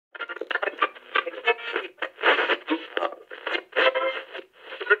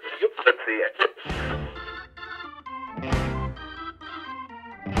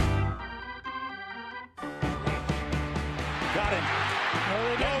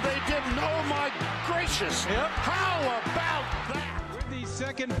delicious. Yep. How about that? With the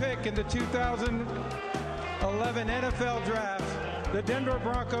second pick in the 2011 NFL Draft, the Denver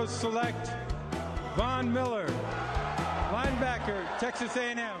Broncos select Von Miller, linebacker, Texas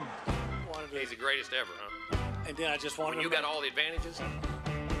A&M. He's the greatest ever, huh? And then I just wanted when you got all the advantages.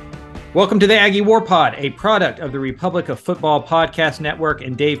 Welcome to the Aggie War Pod, a product of the Republic of Football Podcast Network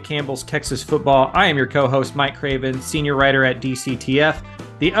and Dave Campbell's Texas Football. I am your co-host, Mike Craven, senior writer at DCTF.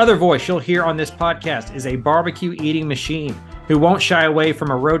 The other voice you'll hear on this podcast is a barbecue-eating machine who won't shy away from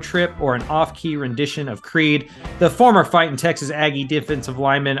a road trip or an off-key rendition of Creed. The former fighting Texas Aggie defensive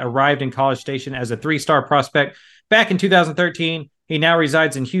lineman arrived in College Station as a three-star prospect back in 2013. He now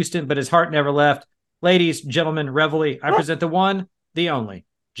resides in Houston, but his heart never left. Ladies, gentlemen, reveille, I present the one, the only,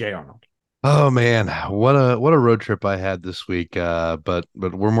 Jay Arnold. Oh man, what a road trip I had this week. But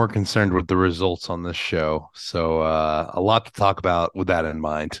we're more concerned with the results on this show. So a lot to talk about with that in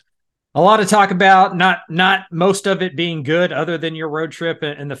mind. A lot to talk about, not most of it being good other than your road trip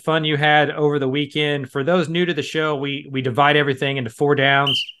and the fun you had over the weekend. For those new to the show, we divide everything into 4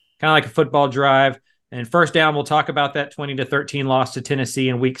 downs, kind of like a football drive. And first down, we'll talk about that 20-13 loss to Tennessee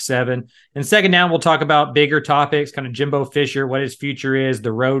in week 7. And second down, we'll talk about bigger topics, kind of Jimbo Fisher, what his future is,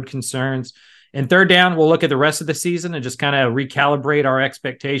 the road concerns. And third down, we'll look at the rest of the season and just kind of recalibrate our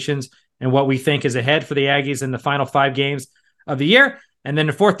expectations and what we think is ahead for the Aggies in the final 5 games of the year. And then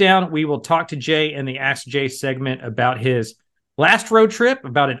the fourth down, we will talk to Jay in the Ask Jay segment about his last road trip,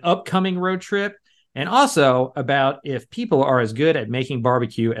 about an upcoming road trip, and also about if people are as good at making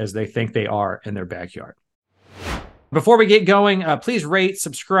barbecue as they think they are in their backyard. Before we get going, please rate,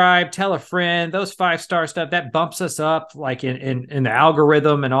 subscribe, tell a friend. Those 5-star stuff, that bumps us up like in the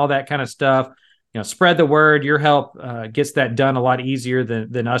algorithm and all that kind of stuff. You know, spread the word. Your help gets that done a lot easier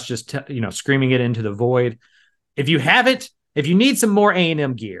than us just screaming it into the void. If you need some more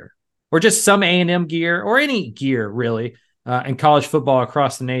A&M gear or just some A&M gear or any gear really in college football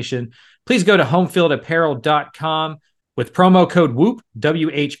across the nation, please go to homefieldapparel.com with promo code WHOOP,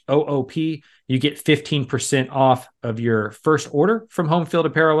 WHOOP. You get 15% off of your first order from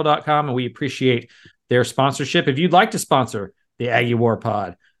homefieldapparel.com, and we appreciate their sponsorship. If you'd like to sponsor the Aggie War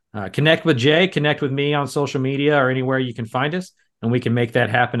Pod, connect with Jay, connect with me on social media or anywhere you can find us, and we can make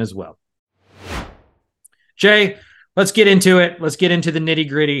that happen as well. Jay, let's get into it. Let's get into the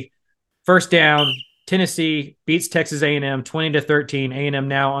nitty-gritty. First down, Tennessee beats Texas A&M 20-13. A&M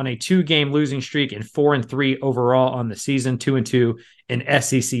now on a 2-game losing streak and 4-3 overall on the season, 2-2 in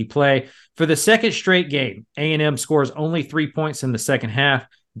SEC play. For the second straight game, A&M scores only 3 points in the second half.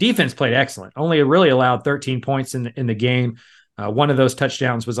 Defense played excellent. Only really allowed 13 points in the game. One of those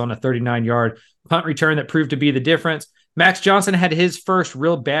touchdowns was on a 39-yard punt return that proved to be the difference. Max Johnson had his first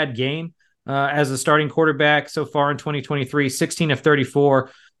real bad game as a starting quarterback so far in 2023, 16 of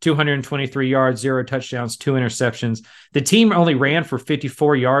 34, 223 yards, 0 touchdowns, 2 interceptions. The team only ran for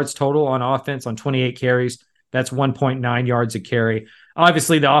 54 yards total on offense on 28 carries. That's 1.9 yards a carry.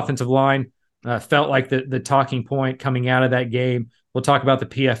 Obviously, the offensive line felt like the talking point coming out of that game. We'll talk about the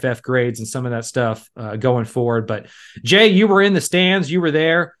PFF grades and some of that stuff going forward. But, Jay, you were in the stands. You were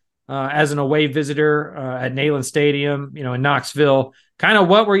there as an away visitor at Neyland Stadium, in Knoxville. Kind of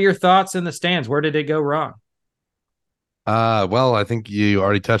what were your thoughts in the stands? Where did it go wrong? Well, I think you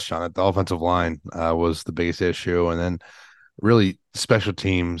already touched on it. The offensive line was the biggest issue. And then really special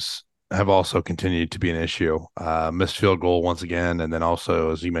teams have also continued to be an issue. Missed field goal once again. And then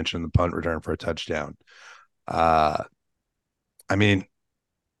also, as you mentioned, the punt return for a touchdown. I mean,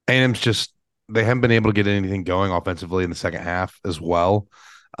 A&M's they haven't been able to get anything going offensively in the second half as well.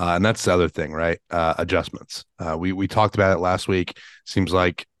 And that's the other thing, right? Adjustments. We talked about it last week. Seems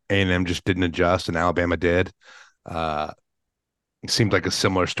like A&M just didn't adjust and Alabama did. It seemed like a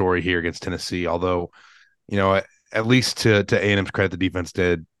similar story here against Tennessee, although, at least to A&M's credit, the defense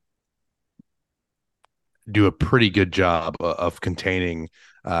did do a pretty good job of containing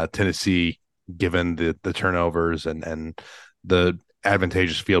Tennessee, given the turnovers and the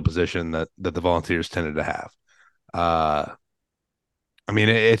advantageous field position that the Volunteers tended to have. I mean,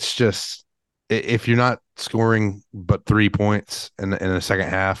 it's just, if you're not scoring but 3 points in the second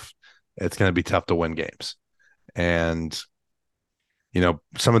half, it's going to be tough to win games. And,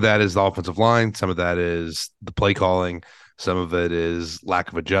 some of that is the offensive line. Some of that is the play calling. Some of it is lack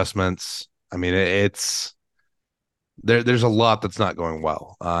of adjustments. I mean, there's a lot that's not going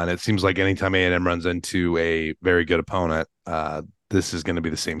well. And it seems like anytime A&M runs into a very good opponent, this is going to be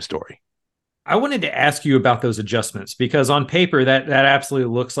the same story. I wanted to ask you about those adjustments because on paper that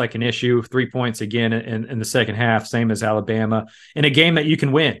absolutely looks like an issue. 3 points again in the second half, same as Alabama in a game that you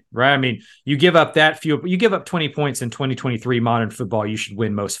can win, right? I mean, you give up that few, you give up 20 points in 2023 modern football, you should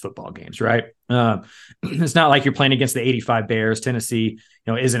win most football games, right? It's not like you're playing against the 85 Bears. Tennessee,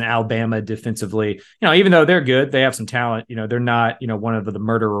 isn't Alabama defensively. Even though they're good, they have some talent. They're not, one of the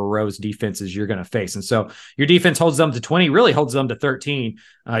murderer rows defenses you're going to face. And so your defense holds them to 20, really holds them to 13.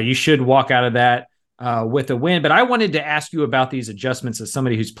 You should walk out of that with a win. But I wanted to ask you about these adjustments as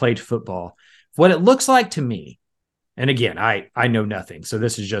somebody who's played football. What it looks like to me, and again, I know nothing, so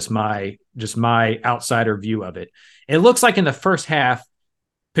this is just my outsider view of it. It looks like in the first half,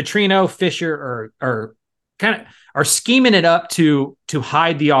 Petrino, Fisher are scheming it up to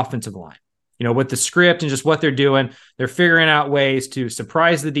hide the offensive line. With the script and just what they're doing, they're figuring out ways to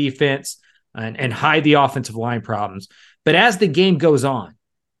surprise the defense and hide the offensive line problems. But as the game goes on,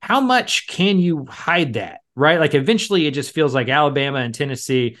 how much can you hide that, right? Like eventually it just feels like Alabama and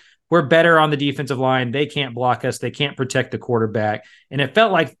Tennessee, we're better on the defensive line. They can't block us. They can't protect the quarterback. And it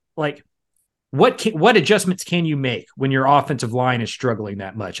felt like what adjustments can you make when your offensive line is struggling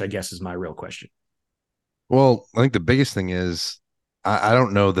that much, I guess is my real question. Well, I think the biggest thing is I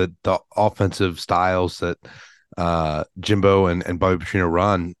don't know that the offensive styles that Jimbo and Bobby Petrino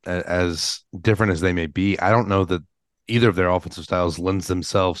run, as different as they may be, I don't know that either of their offensive styles lends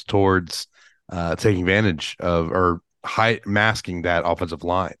themselves towards taking advantage of or masking that offensive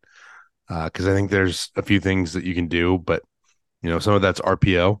line. Because I think there's a few things that you can do, but some of that's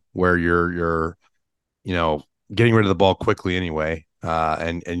RPO where you're getting rid of the ball quickly anyway,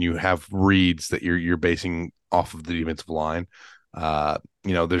 and you have reads that you're basing off of the defensive line.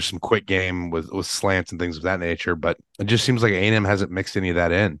 There's some quick game with slants and things of that nature, but it just seems like A&M hasn't mixed any of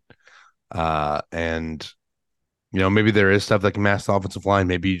that in. And maybe there is stuff that can mask the offensive line.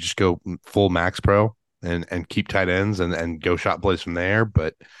 Maybe you just go full max pro and keep tight ends and go shot plays from there.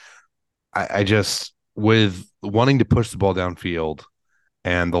 But I just, with wanting to push the ball downfield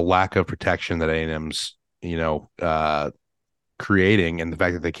and the lack of protection that A&M's, creating, and the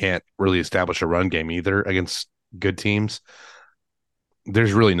fact that they can't really establish a run game either against good teams,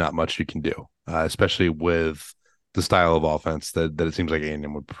 there's really not much you can do, especially with the style of offense that it seems like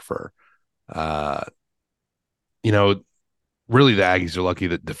A&M would prefer. Really the Aggies are lucky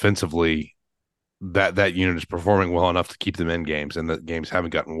that defensively that unit is performing well enough to keep them in games, and the games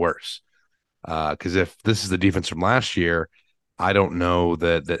haven't gotten worse. Because if this is the defense from last year, I don't know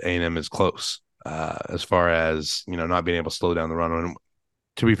that A&M is close as far as not being able to slow down the run. And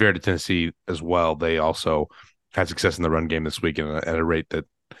to be fair to Tennessee as well, they also had success in the run game this week at a rate that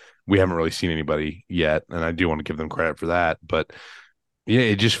we haven't really seen anybody yet, and I do want to give them credit for that. But yeah,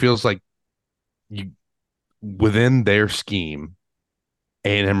 it just feels like within their scheme,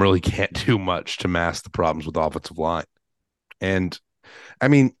 A&M really can't do much to mask the problems with the offensive line. And I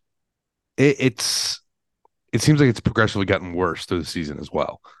mean, it seems like it's progressively gotten worse through the season as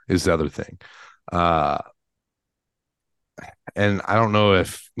well, is the other thing. And I don't know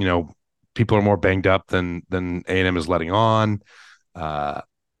if, people are more banged up than A&M is letting on. I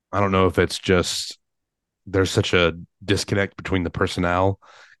don't know if it's just there's such a disconnect between the personnel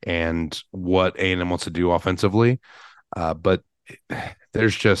and what A&M wants to do offensively. But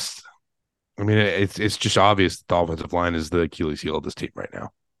there's just, it's just obvious that the offensive line is the Achilles heel of this team right now.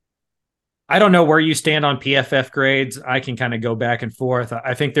 I don't know where you stand on PFF grades. I can kind of go back and forth.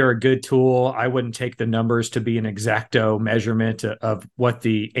 I think they're a good tool. I wouldn't take the numbers to be an exacto measurement of what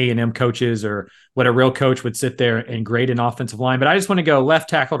the A&M coaches or what a real coach would sit there and grade an offensive line. But I just want to go left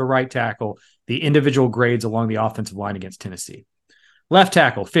tackle to right tackle, the individual grades along the offensive line against Tennessee. Left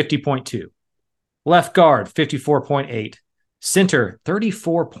tackle, 50.2. Left guard, 54.8. Center,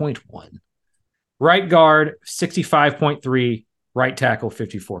 34.1. Right guard, 65.3. Right tackle,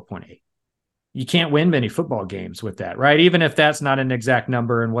 54.8. You can't win many football games with that, right? Even if that's not an exact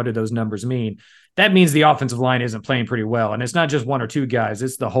number, and what do those numbers mean? That means the offensive line isn't playing pretty well. And it's not just one or two guys,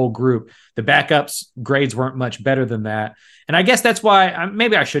 it's the whole group. The backups grades weren't much better than that. And I guess that's why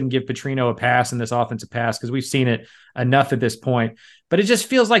maybe I shouldn't give Petrino a pass in this offensive pass, because we've seen it enough at this point. But it just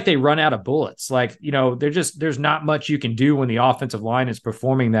feels like they run out of bullets. Like, there's not much you can do when the offensive line is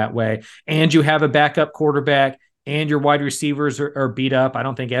performing that way. And you have a backup quarterback, and your wide receivers are beat up. I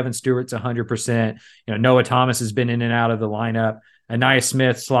don't think Evan Stewart's 100%. Noah Thomas has been in and out of the lineup. Anaya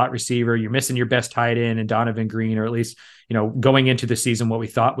Smith, slot receiver. You're missing your best tight end and Donovan Green, or at least, going into the season, what we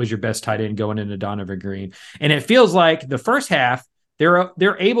thought was your best tight end going into Donovan Green. And it feels like the first half,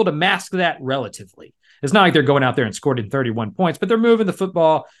 they're able to mask that relatively. It's not like they're going out there and scoring 31 points, but they're moving the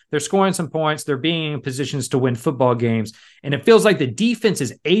football. They're scoring some points. They're being in positions to win football games. And it feels like the defense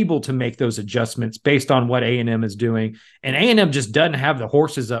is able to make those adjustments based on what A&M is doing. And A&M just doesn't have the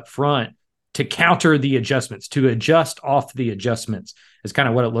horses up front to counter the adjustments, to adjust off the adjustments is kind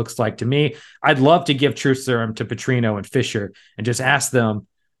of what it looks like to me. I'd love to give truth serum to Petrino and Fisher and just ask them,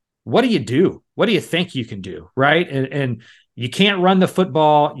 what do you do? What do you think you can do? Right. And you can't run the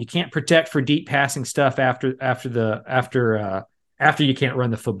football. You can't protect for deep passing stuff after you can't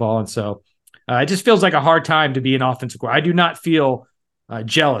run the football. And so it just feels like a hard time to be an offensive coordinator. I do not feel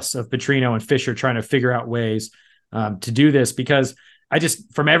jealous of Petrino and Fisher trying to figure out ways to do this, because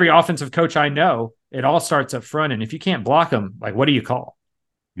from every offensive coach I know, it all starts up front. And if you can't block them, like, what do you call?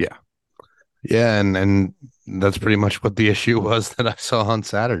 Yeah. Yeah. And that's pretty much what the issue was that I saw on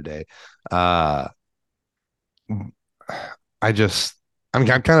Saturday. I'm kind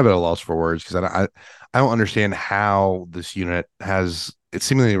of at a loss for words, because I don't understand how this unit has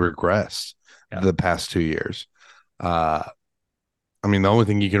seemingly regressed the past 2 years. The only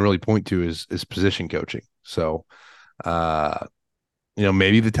thing you can really point to is position coaching. So,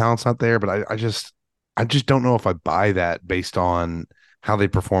 maybe the talent's not there, but I just don't know if I buy that based on how they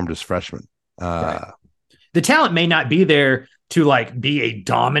performed as freshmen. Right. The talent may not be there to like be a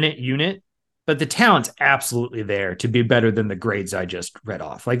dominant unit, but the talent's absolutely there to be better than the grades I just read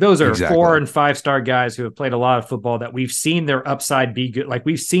off. Like, those are Exactly. 4 and 5 star guys who have played a lot of football that we've seen their upside be good. Like,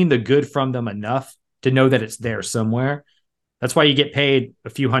 we've seen the good from them enough to know that it's there somewhere. That's why you get paid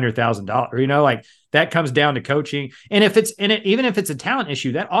a few $100,000, like that comes down to coaching. And even if it's a talent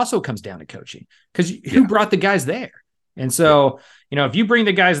issue, that also comes down to coaching, because who brought the guys there? And so, if you bring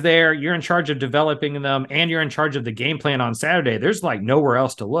the guys there, you're in charge of developing them and you're in charge of the game plan on Saturday. There's like nowhere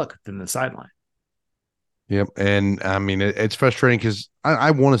else to look than the sideline. Yep. And it's frustrating because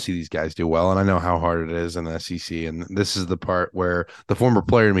I want to see these guys do well. And I know how hard it is in the SEC. And this is the part where the former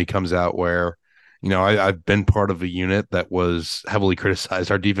player in me comes out, where, I've been part of a unit that was heavily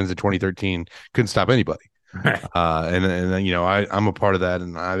criticized. Our defense in 2013 couldn't stop anybody. Right. I'm a part of that.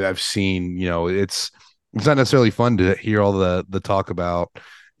 And I've seen, it's not necessarily fun to hear all the talk about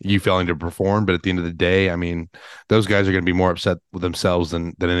you failing to perform, but at the end of the day, those guys are going to be more upset with themselves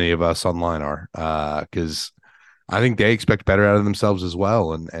than any of us online are, because I think they expect better out of themselves as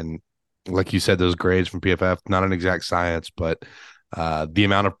well. And like you said, those grades from PFF, not an exact science, but the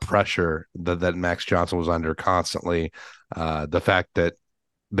amount of pressure that Max Johnson was under constantly, the fact that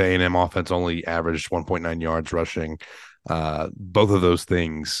the A&M offense only averaged 1.9 yards rushing, both of those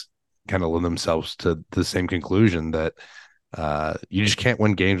things kind of lend themselves to the same conclusion that you just can't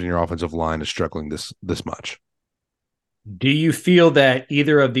win games when your offensive line is struggling this much. Do you feel that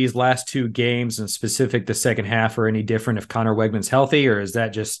either of these last 2 games, in specific the second half, are any different if Connor Wegman's healthy, or is that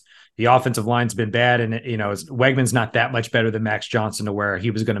just the offensive line's been bad and Wegman's not that much better than Max Johnson to where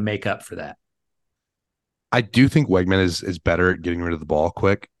he was going to make up for that? I do think Wegman is better at getting rid of the ball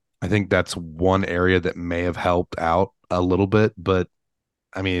quick. I think that's one area that may have helped out a little bit, but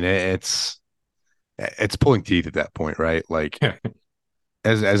it's pulling teeth at that point, right? Like,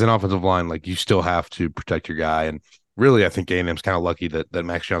 as an offensive line, like, you still have to protect your guy. And really, I think A&M's kind of lucky that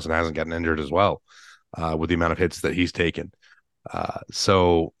Max Johnson hasn't gotten injured as well, with the amount of hits that he's taken.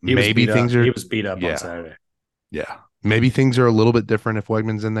 So maybe things are. He was beat up on Saturday. Yeah, maybe things are a little bit different if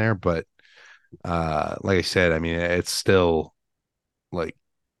Wegman's in there, but like I said, it's still like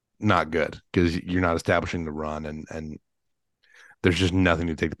not good, because you're not establishing the run, and there's just nothing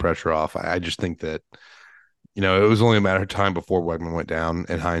to take the pressure off. I just think that, it was only a matter of time before Wegman went down,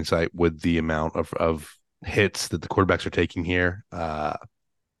 in hindsight, with the amount of hits that the quarterbacks are taking here.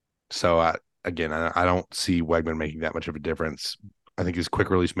 So I don't see Wegman making that much of a difference. I think his quick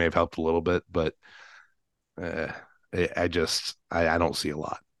release may have helped a little bit, but I don't see a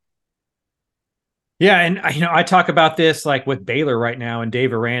lot. Yeah, and I talk about this like with Baylor right now and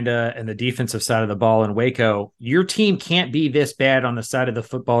Dave Aranda and the defensive side of the ball in Waco. Your team can't be this bad on the side of the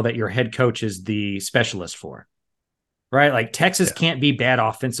football that your head coach is the specialist for, right? Like, Texas can't be bad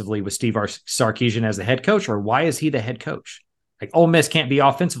offensively with Steve Sarkisian as the head coach, or why is he the head coach? Like, Ole Miss can't be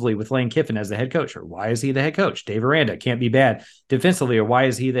offensively with Lane Kiffin as the head coach, or why is he the head coach? Dave Aranda can't be bad defensively, or why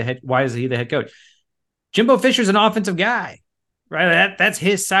is he the head coach? Jimbo Fisher's an offensive guy, right? That's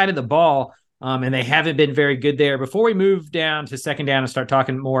his side of the ball. And they haven't been very good there. Before we move down to second down and start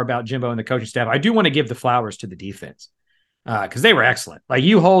talking more about Jimbo and the coaching staff, I do want to give the flowers to the defense, because they were excellent. Like,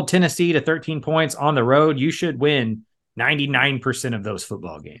 you hold Tennessee to 13 points on the road, you should win 99% of those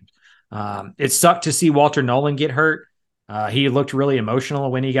football games. It sucked to see Walter Nolan get hurt. He looked really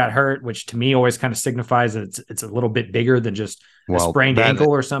emotional when he got hurt, which to me always kind of signifies that it's a little bit bigger than just a sprained ankle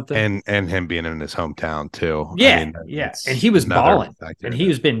or something. And him being in his hometown too. I Yeah, mean, yeah. And it's he was another balling, factor and in he it.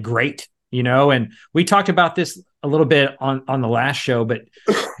 has been great, and we talked about this a little bit on the last show, but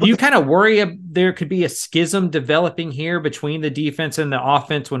do you kind of worry there could be a schism developing here between the defense and the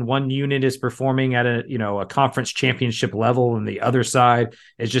offense when one unit is performing at a conference championship level and the other side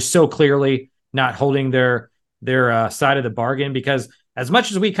is just so clearly not holding their side of the bargain? Because as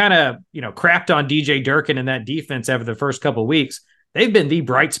much as we kind of crapped on DJ Durkin and that defense after the first couple of weeks, they've been the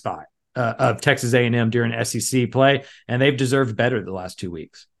bright spot of Texas A&M during SEC play, and they've deserved better the last 2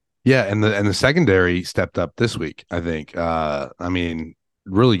 weeks. Yeah, and the secondary stepped up this week, I think. I mean,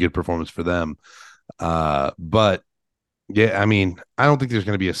 really good performance for them. But yeah, I mean, I don't think there's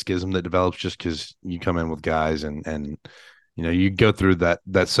going to be a schism that develops just because you come in with guys and you go through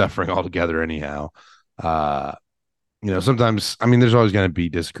that suffering altogether anyhow. Sometimes, I mean, there's always going to be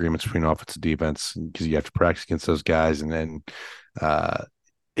disagreements between offense and defense because you have to practice against those guys, and then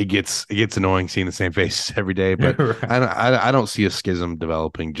it gets annoying seeing the same faces every day. But Right. I don't see a schism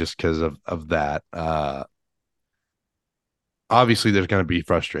developing just because of that. Obviously, there's going to be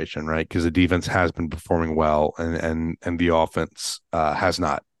frustration, right? Because the defense has been performing well, and the offense has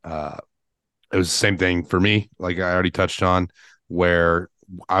not. It was the same thing for me, like I already touched on, where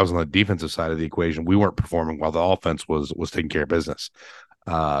I was on the defensive side of the equation. We weren't performing while the offense was taking care of business.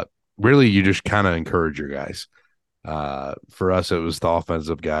 Really, you just kind of encourage your guys. For us, it was the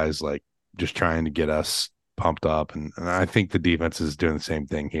offensive guys, like just trying to get us pumped up, and I think the defense is doing the same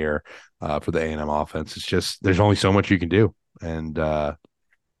thing here for the A&M offense. It's just there's only so much you can do, and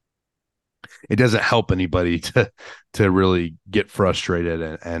it doesn't help anybody to really get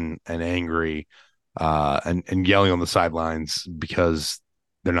frustrated and angry and yelling on the sidelines because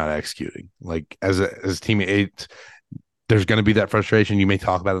they're not executing. Like as a teammate, there's going to be that frustration. You may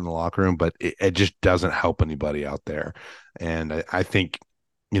talk about it in the locker room, but it just doesn't help anybody out there. And I think,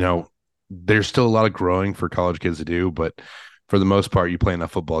 there's still a lot of growing for college kids to do, but for the most part, you play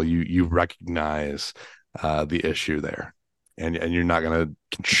enough football, you recognize the issue there, and you're not going to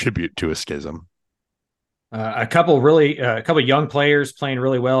contribute to a schism. A couple young players playing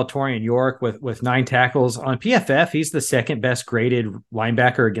really well. Torian York with 9 tackles on PFF. He's the second best graded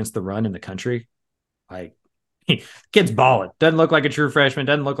linebacker against the run in the country. Like, kid's balling. Doesn't look like a true freshman.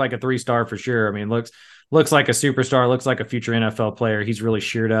 Doesn't look like a 3-star for sure. I mean, looks like a superstar. Looks like a future NFL player. He's really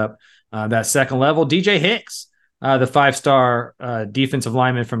sheared up that second level. DJ Hicks, the 5-star defensive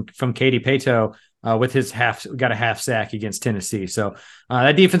lineman from Katy Paetow, with his got a half sack against Tennessee. So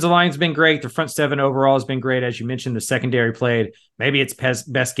that defensive line's been great. The front 7 overall has been great. As you mentioned, the secondary played maybe its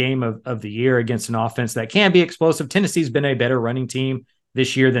best game of the year against an offense that can be explosive. Tennessee's been a better running team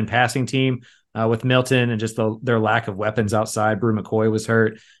this year than passing team with Milton and just their lack of weapons outside. Brew McCoy was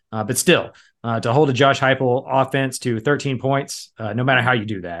hurt. But still, to hold a Josh Heupel offense to 13 points, no matter how you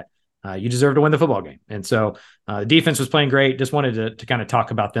do that, you deserve to win the football game. And so the defense was playing great. Just wanted to kind of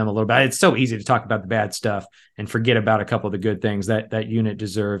talk about them a little bit. It's so easy to talk about the bad stuff and forget about a couple of the good things. That unit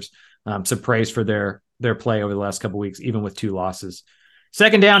deserves some praise for their play over the last couple of weeks, even with 2 losses.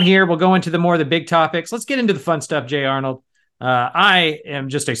 Second down here, we'll go into the big topics. Let's get into the fun stuff, Jay Arnold. I am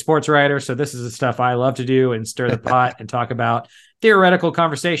just a sports writer, so this is the stuff I love to do and stir the pot and talk about theoretical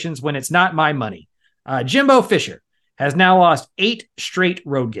conversations when it's not my money. Jimbo Fisher has now lost 8 straight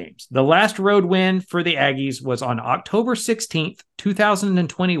road games. The last road win for the Aggies was on October 16th,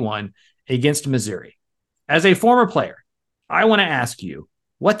 2021 against Missouri. As a former player, I want to ask you,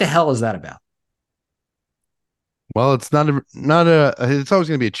 what the hell is that about? Well, it's not it's always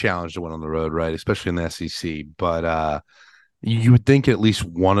going to be a challenge to win on the road, right? Especially in the SEC. But you would think at least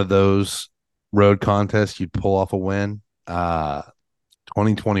one of those road contests you'd pull off a win.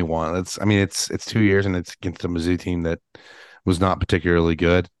 2021. It's 2 years, and it's against a Mizzou team that was not particularly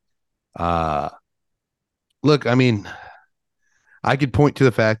good. Look, I mean, I could point to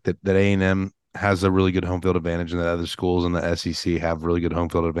the fact that A&M has a really good home field advantage, and that other schools in the SEC have really good home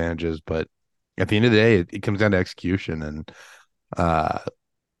field advantages. But at the end of the day, it comes down to execution, and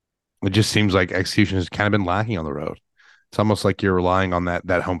it just seems like execution has kind of been lacking on the road. It's almost like you're relying on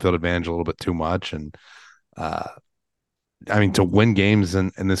that home field advantage a little bit too much, and to win games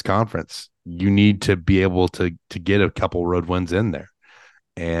in this conference, you need to be able to get a couple road wins in there.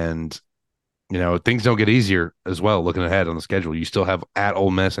 And, things don't get easier as well looking ahead on the schedule. You still have at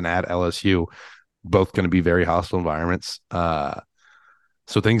Ole Miss and at LSU, both going to be very hostile environments.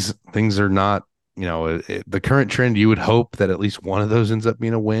 So things are not, the current trend, you would hope that at least one of those ends up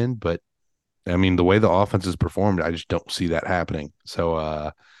being a win. But, the way the offense is performed, I just don't see that happening. So,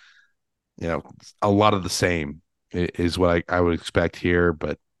 a lot of the same is what I would expect here.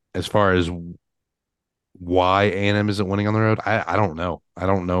 But as far as why A&M isn't winning on the road, I don't know. I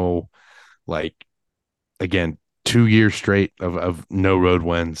don't know. Like, again, 2 years straight of no road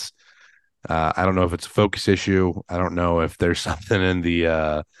wins. I don't know if it's a focus issue. I don't know if there's something in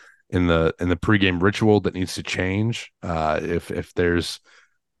the pregame ritual that needs to change. If there's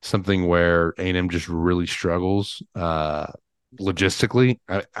something where A&M just really struggles logistically,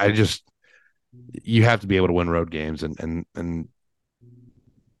 I just, you have to be able to win road games, and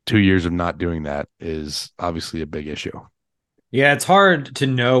 2 years of not doing that is obviously a big issue. Yeah, it's hard to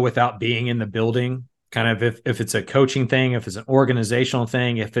know without being in the building, kind of if it's a coaching thing, if it's an organizational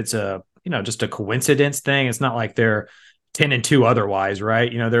thing, if it's a, just a coincidence thing. It's not like they're 10-2 otherwise,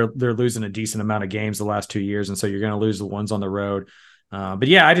 right? They're losing a decent amount of games the last 2 years, and so you're going to lose the ones on the road. But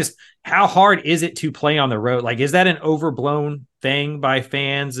yeah, how hard is it to play on the road? Like, is that an overblown thing by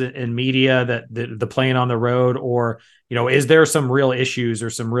fans and media that the playing on the road, or, is there some real issues or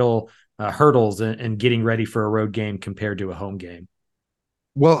some real hurdles in getting ready for a road game compared to a home game?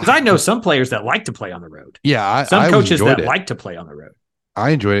 Well, because I know some players that like to play on the road. Yeah, some coaches that like to play on the road.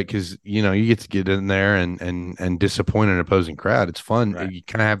 I enjoyed it because you get to get in there and disappoint an opposing crowd. It's fun. Right. You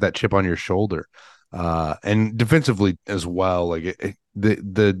kind of have that chip on your shoulder, and defensively as well. Like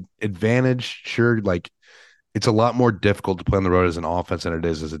the advantage, sure. Like, it's a lot more difficult to play on the road as an offense than it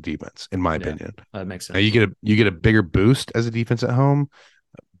is as a defense, in my opinion. That makes sense. Now, you get a bigger boost as a defense at home,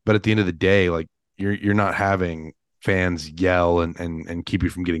 but at the end of the day, like, you're not having fans yell and keep you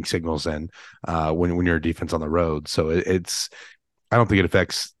from getting signals in when you're a defense on the road. So it's. I don't think it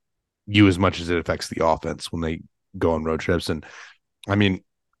affects you as much as it affects the offense when they go on road trips. And I mean,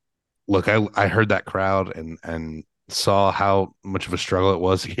 look, I heard that crowd and saw how much of a struggle it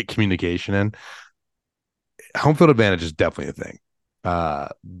was to get communication in. Home field advantage is definitely a thing.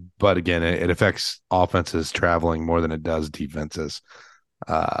 But again, it affects offenses traveling more than it does defenses.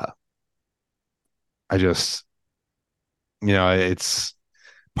 It's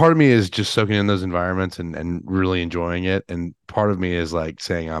part of me is just soaking in those environments and really enjoying it. And part of me is like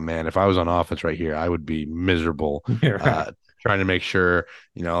saying, oh man, if I was on offense right here, I would be miserable. Right. Trying to make sure,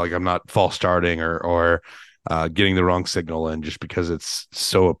 like, I'm not false starting or getting the wrong signal in just because it's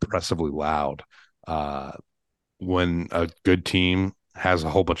so oppressively loud. When a good team has a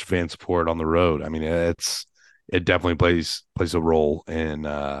whole bunch of fan support on the road, I mean, it definitely plays a role in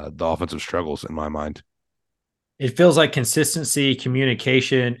the offensive struggles in my mind. It feels like consistency,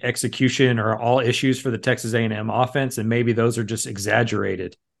 communication, execution are all issues for the Texas A&M offense, and maybe those are just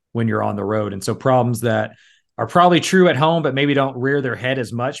exaggerated when you're on the road. And so problems that are probably true at home, but maybe don't rear their head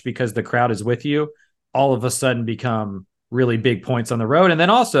as much because the crowd is with you, all of a sudden become really big points on the road. And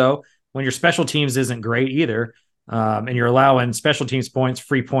then also when your special teams isn't great either, and you're allowing special teams points,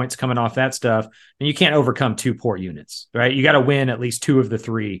 free points coming off that stuff, and you can't overcome two poor units, right? You got to win at least two of the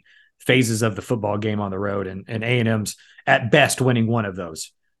three phases of the football game on the road, and A&M's at best winning one of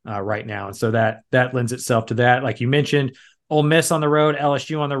those right now. And so that lends itself to that. Like you mentioned, Ole Miss on the road,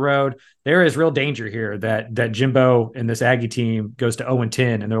 LSU on the road. There is real danger here that Jimbo and this Aggie team goes to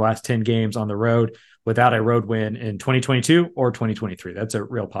 0-10 in their last 10 games on the road without a road win in 2022 or 2023. That's a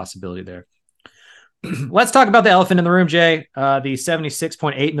real possibility there. Let's talk about the elephant in the room, Jay. The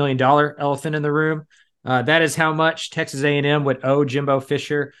 $76.8 million elephant in the room. That is how much Texas A&M would owe Jimbo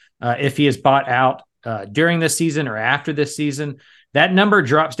Fisher if he is bought out during this season or after this season. That number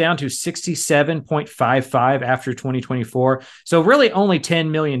drops down to $67.55 after 2024. So really only $10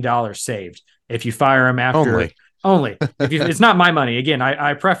 million saved if you fire him after. Only. It's not my money. Again,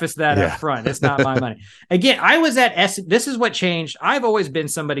 I preface that up front. It's not my money. Again, I was at this is what changed. I've always been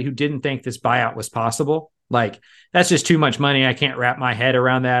somebody who didn't think this buyout was possible. Like, that's just too much money. I can't wrap my head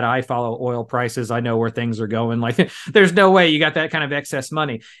around that. I follow oil prices. I know where things are going. Like, there's no way you got that kind of excess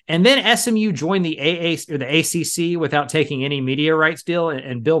money. And then SMU joined the ACC without taking any media rights deal.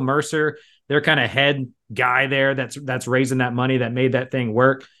 And Bill Mercer, their kind of head guy there that's raising that money that made that thing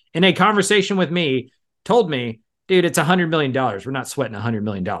work, in a conversation with me, told me, dude, it's $100 million. We're not sweating $100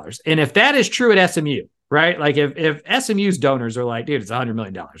 million. And if that is true at SMU, right? Like if SMU's donors are like, dude, it's $100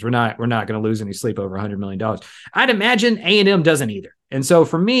 million. We're not going to lose any sleep over $100 million. I'd imagine A&M doesn't either. And so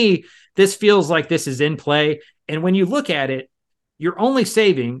for me, this feels like this is in play. And when you look at it, you're only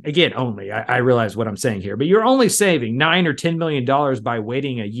saving, again, I realize what I'm saying here, but you're only saving $9 or $10 million by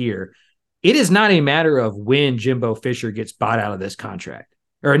waiting a year. It is not a matter of when Jimbo Fisher gets bought out of this contract,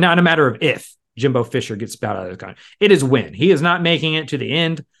 or not a matter of if Jimbo Fisher gets bought out of this contract. It is when. He is not making it to the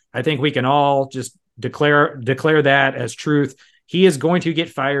end. I think we can all just declare that as truth. He is going to get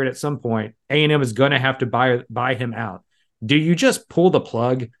fired at some point. A&M is going to have to buy him out. Do you just pull the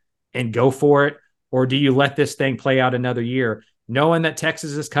plug and go for it? or do you let this thing play out another year, knowing that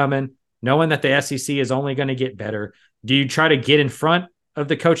Texas is coming, knowing that the SEC is only going to get better? Do you try to get in front of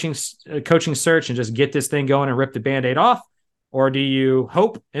the coaching search and just get this thing going and rip the Band-Aid off? Or do you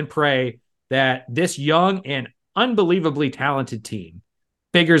hope and pray that this young and unbelievably talented team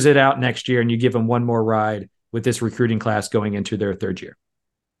figures it out next year and you give them one more ride with this recruiting class going into their third year?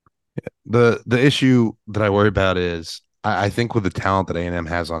 The issue that I worry about is I think with the talent that A&M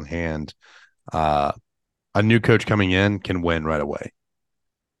has on hand, a new coach coming in can win right away.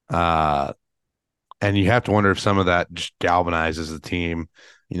 And you have to wonder if some of that just galvanizes the team.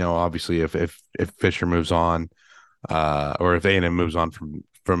 Obviously if Fisher moves on, or if A&M moves on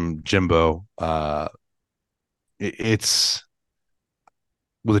from Jimbo, it's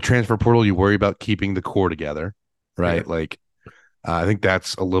with a transfer portal, you worry about keeping the core together, right? Yeah. Like, I think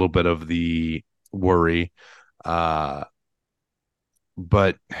that's a little bit of the worry. But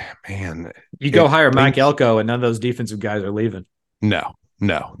man, you go hire Mike Elko and none of those defensive guys are leaving. No,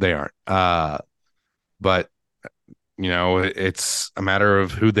 they aren't. But it's a matter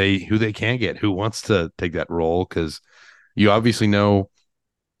of who they can get, who wants to take that role, because you obviously know,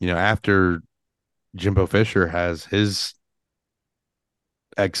 after Jimbo Fisher has his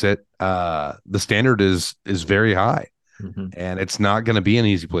exit, the standard is very high, and it's not going to be an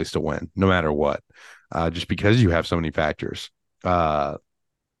easy place to win, no matter what. Just because you have so many factors, you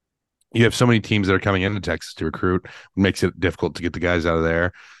have so many teams that are coming into Texas to recruit, makes it difficult to get the guys out of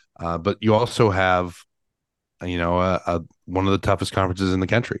there. But you also have, one of the toughest conferences in the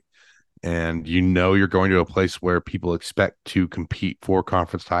country, and you're going to a place where people expect to compete for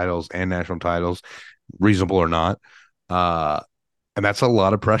conference titles and national titles, reasonable or not. And that's a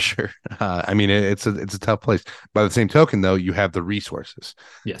lot of pressure. It's a tough place. By the same token, though, you have the resources.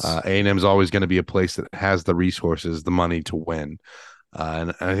 Yes. A&M is always going to be a place that has the resources, the money to win.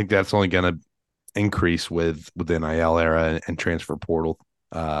 And I think that's only going to increase with the NIL era and transfer portal.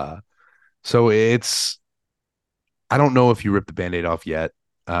 So I don't know if you rip the Band-Aid off yet.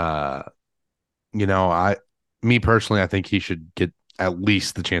 Me personally, I think he should get at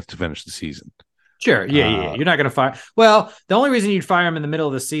least the chance to finish the season. Sure. Yeah. You're not going to fire. Well, the only reason you'd fire him in the middle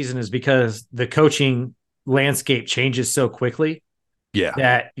of the season is because the coaching landscape changes so quickly. Yeah.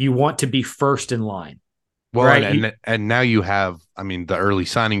 That you want to be first in line. Well, right? and now you have, the early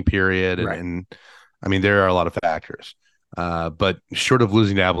signing period, and there are a lot of factors. But short of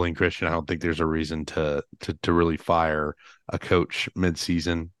losing to Abilene Christian, I don't think there's a reason to really fire a coach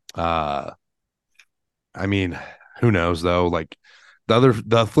mid-season. Who knows though? Like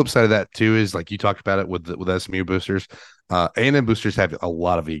the flip side of that too is, like you talked about it with SMU boosters. A&M boosters have a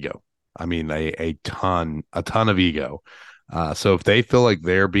lot of ego. A ton of ego. So if they feel like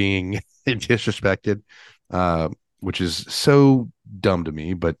they're being disrespected, which is so dumb to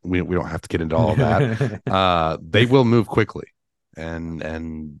me, but we don't have to get into all of that. They will move quickly,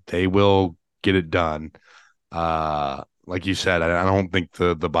 and they will get it done. Like you said, I don't think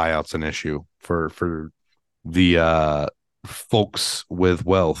the buyout's an issue for the folks with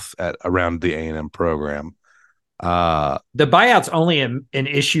wealth around the A&M program. The buyout's only an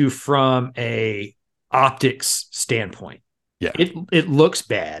issue from a optics standpoint. Yeah, it looks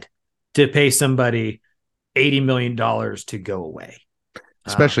bad to pay somebody $80 million to go away.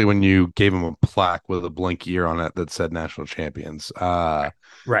 Especially when you gave them a plaque with a blank year on it that said national champions.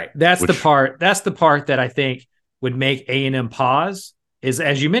 Right. That's the part that I think would make A&M pause, is,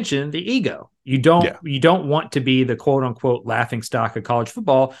 as you mentioned, the ego. You don't want to be the quote unquote laughing stock of college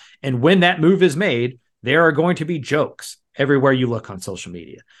football. And when that move is made, there are going to be jokes everywhere you look on social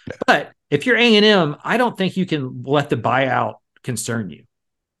media. Yeah. But if you're A&M, I don't think you can let the buyout concern you.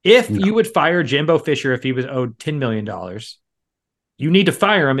 If you would fire Jimbo Fisher if he was owed $10 million, you need to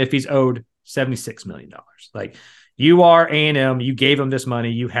fire him if he's owed $76 million. Like, you are A&M, you gave him this money,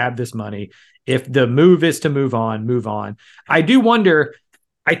 you have this money. If the move is to move on, move on. I do wonder,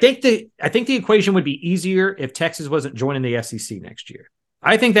 I think the equation would be easier if Texas wasn't joining the SEC next year.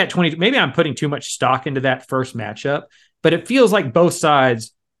 I think that maybe I'm putting too much stock into that first matchup, but it feels like both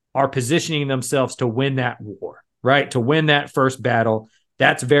sides are positioning themselves to win that war, right? To win that first battle.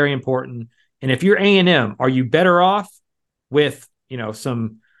 That's very important. And if you're A&M, are you better off with,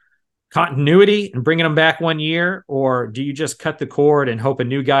 some continuity and bringing them back 1 year, or do you just cut the cord and hope a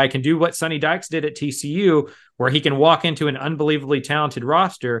new guy can do what Sonny Dykes did at TCU, where he can walk into an unbelievably talented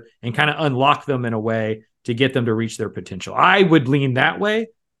roster and kind of unlock them in a way to get them to reach their potential? I would lean that way,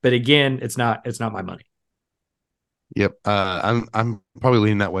 but again, it's not my money. Yep. I'm probably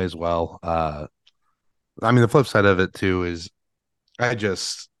leaning that way as well. The flip side of it too is, I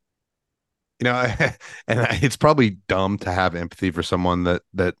just, and it's probably dumb to have empathy for someone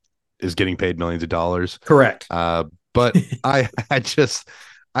that is getting paid millions of dollars. Correct. But I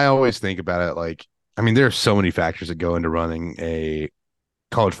always think about it like, I mean, there are so many factors that go into running a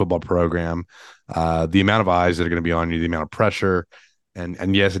college football program. The amount of eyes that are going to be on you, the amount of pressure,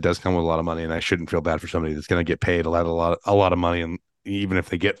 and yes, it does come with a lot of money. And I shouldn't feel bad for somebody that's going to get paid a lot of money, and even if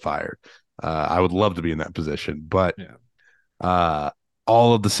they get fired, I would love to be in that position. But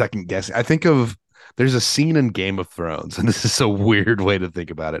all of the second guessing, I think of. There's a scene in Game of Thrones, and this is a weird way to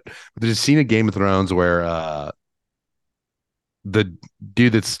think about it. But there's a scene in Game of Thrones where the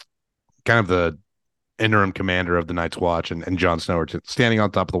dude that's kind of the interim commander of the Night's Watch and Jon Snow are standing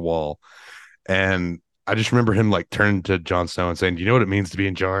on top of the wall. And I just remember him like turning to Jon Snow and saying, "Do you know what it means to be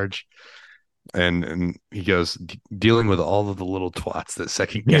in charge?" And he goes, "Dealing with all of the little twats that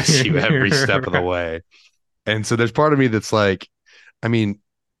second guess you every step of the way." And so there's part of me that's like, I mean,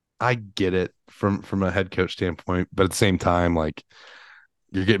 I get it from a head coach standpoint, but at the same time, like,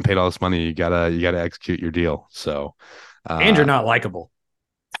 you're getting paid all this money, you gotta execute your deal. So and you're not likable.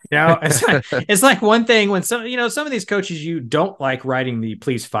 It's like one thing when some of these coaches you don't like writing the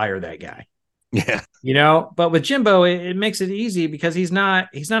please fire that guy. Yeah. But with Jimbo, it makes it easy because he's not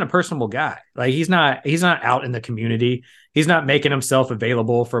a personable guy. Like he's not out in the community. He's not making himself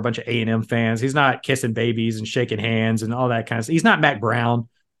available for a bunch of A&M fans. He's not kissing babies and shaking hands and all that kind of stuff. He's not Mac Brown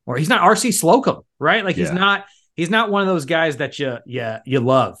or he's not RC Slocum, right? Like he's not one of those guys that you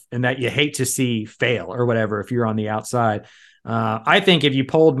love and that you hate to see fail or whatever if you're on the outside. I think if you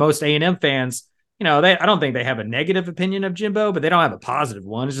polled most A&M fans, I don't think they have a negative opinion of Jimbo, but they don't have a positive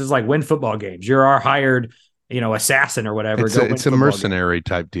one. It's just like win football games. You're our hired, assassin or whatever. It's a mercenary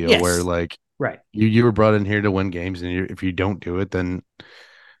type deal where like, right. You were brought in here to win games, and if you don't do it, then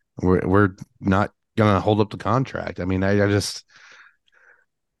we're not going to hold up the contract. I mean, I just,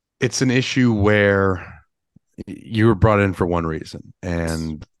 it's an issue where you were brought in for one reason,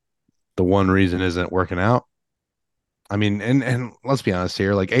 and the one reason isn't working out. I mean, and let's be honest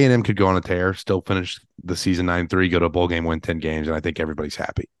here, like A&M could go on a tear, still finish the season 9-3, go to a bowl game, win 10 games, and I think everybody's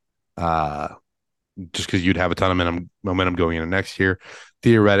happy. Just because you'd have a ton of momentum going into next year.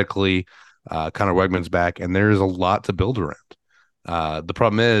 Theoretically, Connor Wegman's back, and there's a lot to build around. The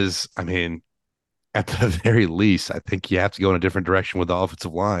problem is, I mean, at the very least, I think you have to go in a different direction with the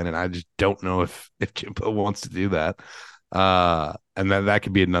offensive line, and I just don't know if Jimbo wants to do that. And that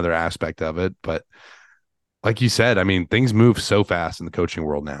could be another aspect of it, but like you said, I mean, things move so fast in the coaching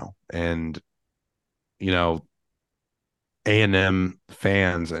world now. And, A&M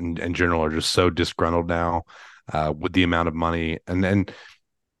fans and in general are just so disgruntled now with the amount of money. And then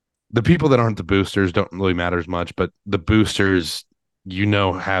the people that aren't the boosters don't really matter as much, but the boosters,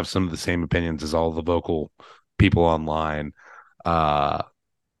 have some of the same opinions as all the vocal people online. And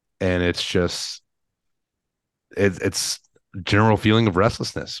it's just, it's general feeling of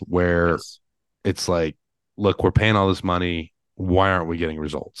restlessness where it's like, look, we're paying all this money. Why aren't we getting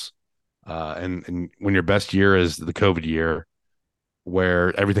results? And when your best year is the COVID year,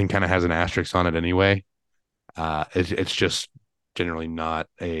 where everything kind of has an asterisk on it anyway, it's just generally not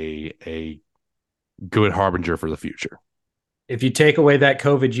a good harbinger for the future. If you take away that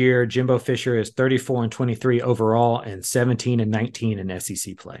COVID year, Jimbo Fisher is 34-23 overall and 17-19 in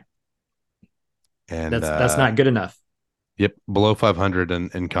SEC play. And that's not good enough. Yep, below 500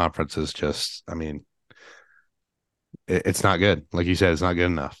 in conferences. Just, I mean, it's not good. Like you said, it's not good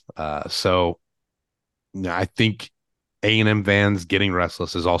enough. So I think A&M fans getting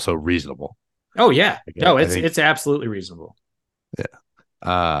restless is also reasonable. Oh yeah. No, it's absolutely reasonable.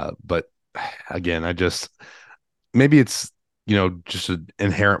 Yeah. But again, maybe it's, just an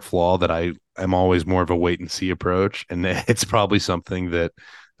inherent flaw that I am always more of a wait and see approach. And it's probably something that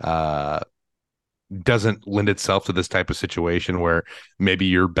doesn't lend itself to this type of situation where maybe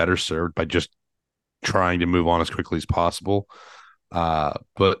you're better served by just trying to move on as quickly as possible.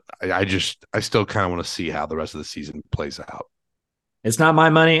 But I still kind of want to see how the rest of the season plays out. It's not my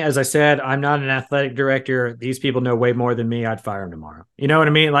money. As I said, I'm not an athletic director. These people know way more than me. I'd fire them tomorrow. You know what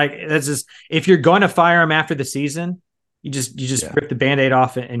I mean? Like, that's just, if you're going to fire them after the season, you just rip the Band-Aid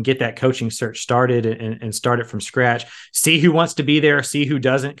off and get that coaching search started and start it from scratch. See who wants to be there, see who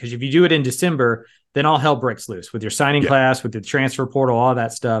doesn't. Because if you do it in December, then all hell breaks loose with your signing class, with the transfer portal, all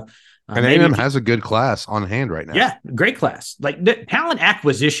that stuff. And A&M has a good class on hand right now. Yeah, great class. Like, the talent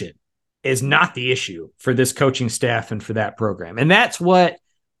acquisition is not the issue for this coaching staff and for that program. And that's what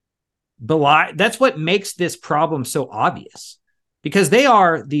makes this problem so obvious, because they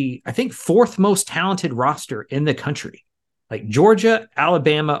are the, I think, fourth most talented roster in the country. Like Georgia,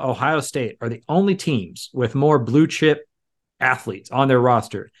 Alabama, Ohio State are the only teams with more blue chip athletes on their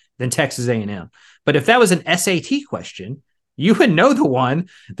roster than Texas A&M. But if that was an SAT question, you would know the one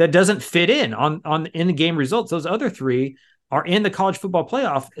that doesn't fit on in the game results. Those other three are in the college football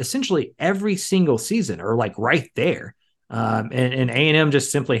playoff essentially every single season, or like right there. And A&M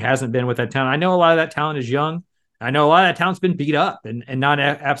just simply hasn't been with that talent. I know a lot of that talent is young. I know a lot of that talent's been beat up and not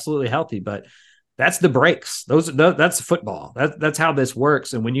absolutely healthy, but that's the breaks. That's football. That's how this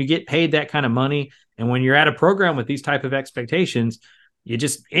works. And when you get paid that kind of money, and when you're at a program with these type of expectations,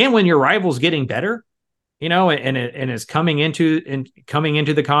 and when your rival's getting better, and it's coming into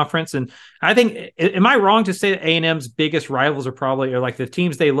the conference. And I think, am I wrong to say that A&M's biggest rivals are like the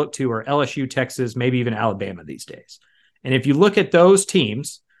teams they look to are LSU, Texas, maybe even Alabama these days? And if you look at those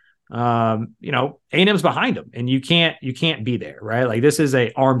teams, A&M's behind them, and you can't be there, right? Like, this is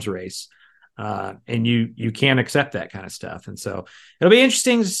a arms race, and you can't accept that kind of stuff. And so it'll be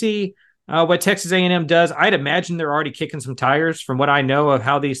interesting to see what Texas A&M does. I'd imagine they're already kicking some tires. From what I know of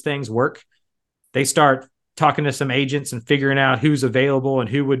how these things work, they start talking to some agents and figuring out who's available and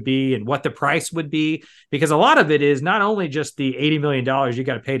who would be and what the price would be, because a lot of it is not only just the $80 million you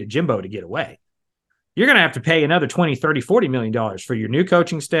got to pay to Jimbo to get away. You're going to have to pay another $20, $30, $40 million for your new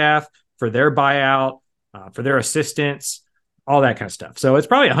coaching staff, for their buyout, for their assistants, all that kind of stuff. So it's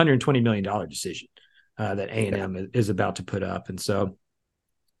probably a $120 million decision that A&M is about to put up. And so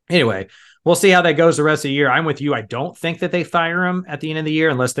anyway, we'll see how that goes the rest of the year. I'm with you. I don't think that they fire him at the end of the year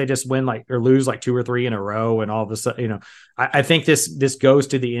unless they just win or lose like 2 or 3 in a row. And all of a sudden, I think this goes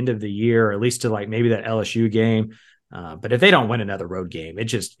to the end of the year, or at least to like maybe that LSU game. But if they don't win another road game,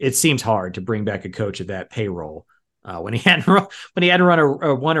 it seems hard to bring back a coach at that payroll when he hadn't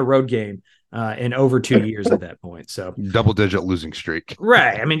won a road game in over 2 years at that point. So double-digit losing streak,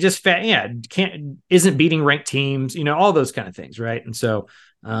 right? I mean, just isn't beating ranked teams, all those kind of things, right? And so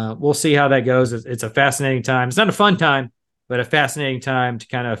we'll see how that goes. It's a fascinating time. It's not a fun time, but a fascinating time to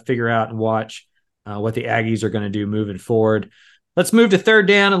kind of figure out and watch what the Aggies are going to do moving forward. Let's move to third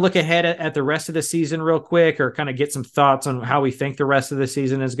down and look ahead at the rest of the season real quick, or kind of get some thoughts on how we think the rest of the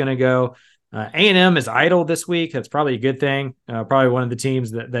season is going to go. A&M is idle this week. That's probably a good thing. Probably one of the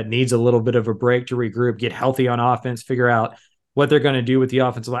teams that needs a little bit of a break to regroup, get healthy on offense, figure out what they're going to do with the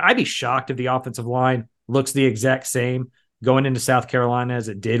offensive line. I'd be shocked if the offensive line looks the exact same going into South Carolina as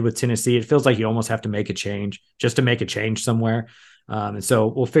it did with Tennessee. It feels like you almost have to make a change just to make a change somewhere. And so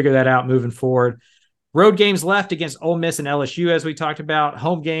we'll figure that out moving forward. Road games left against Ole Miss and LSU, as we talked about.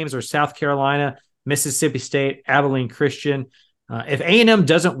 Home games are South Carolina, Mississippi State, Abilene Christian. If A&M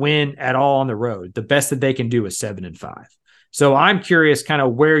doesn't win at all on the road, the best that they can do is 7-5. So I'm curious kind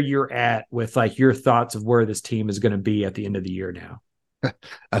of where you're at with like your thoughts of where this team is going to be at the end of the year now.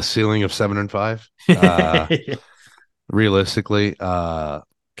 A ceiling of 7-5. Realistically, because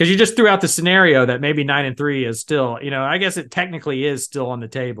you just threw out the scenario that maybe 9-3 is still, I guess it technically is still on the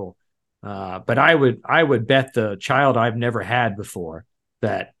table. But I would bet the child I've never had before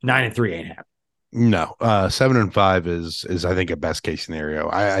that 9-3 ain't happening. No, 7-5 is I think a best case scenario.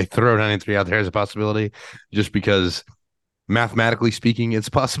 I throw 9-3 out there as a possibility, just because mathematically speaking, it's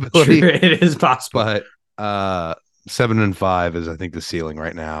a possibility. Sure, it is possible. But 7-5 is I think the ceiling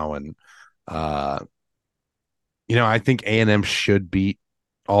right now, and I think A&M should beat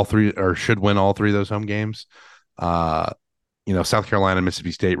all three, or should win all 3 of those home games. South Carolina and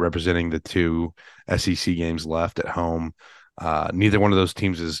Mississippi State representing the 2 SEC games left at home. Neither one of those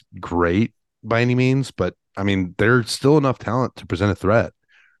teams is great by any means, but I mean, there's still enough talent to present a threat,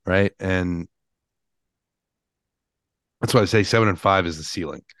 right? And that's why I say 7-5 is the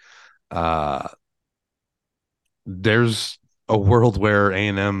ceiling. There's a world where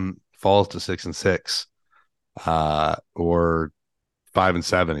A&M falls to 6-6, or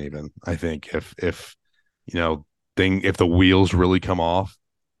 5-7 even. I think if the wheels really come off,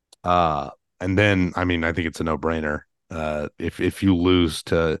 and then I mean, I think it's a no-brainer. If you lose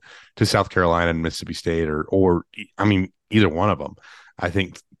to South Carolina and Mississippi State, or I mean, either one of them, I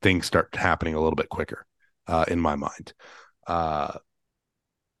think things start happening a little bit quicker in my mind. But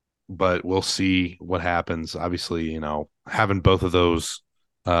we'll see what happens. Obviously, having both of those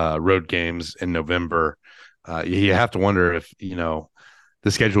road games in November, you have to wonder if the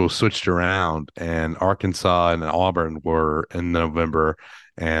schedule was switched around and Arkansas and Auburn were in November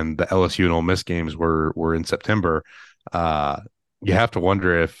and the LSU and Ole Miss games were in September. You have to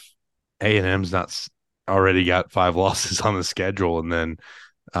wonder if A&M's not already got 5 losses on the schedule, and then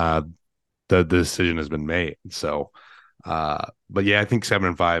the decision has been made. So, but yeah, I think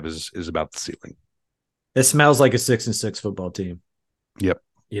 7-5 is about the ceiling. It smells like a 6-6 football team. Yep.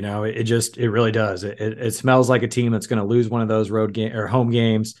 It really does. It smells like a team that's going to lose one of those road game or home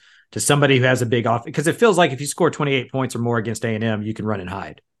games to somebody who has a big off, because it feels like if you score 28 points or more against A&M, you can run and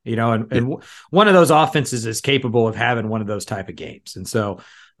hide, and one of those offenses is capable of having one of those type of games. And so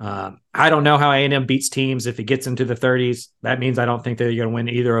I don't know how A&M beats teams if it gets into the 30s. That means I don't think they're going to win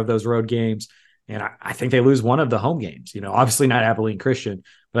either of those road games. And I think they lose one of the home games, obviously not Abilene Christian,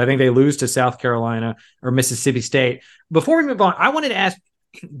 but I think they lose to South Carolina or Mississippi State. Before we move on, I wanted to ask,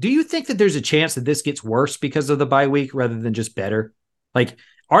 do you think that there's a chance that this gets worse because of the bye week rather than just better? Like,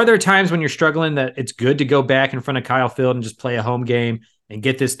 are there times when you're struggling that it's good to go back in front of Kyle Field and just play a home game and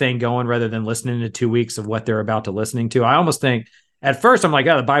get this thing going rather than listening to 2 weeks of what they're about to listening to? I almost think at first I'm like,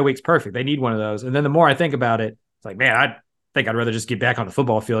 oh, the bye week's perfect. They need one of those. And then the more I think about it, it's like, man, I think I'd rather just get back on the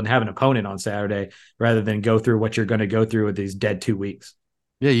football field and have an opponent on Saturday rather than go through what you're going to go through with these dead 2 weeks.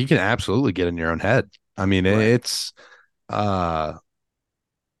 Yeah, you can absolutely get in your own head. I mean, right.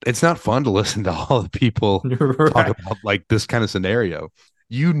 It's not fun to listen to all the people right. talk about like this kind of scenario.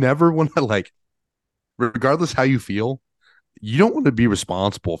 You never want to, like, regardless how you feel, you don't want to be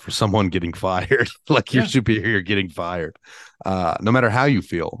responsible for someone getting fired, like your superior getting fired, no matter how you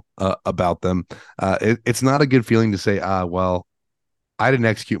feel about them. It's not a good feeling to say, well, I didn't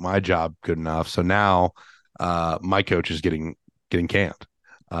execute my job good enough, so now my coach is getting canned.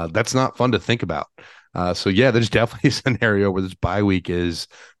 That's not fun to think about. So yeah, there's definitely a scenario where this bye week is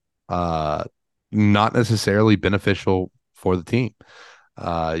not necessarily beneficial for the team.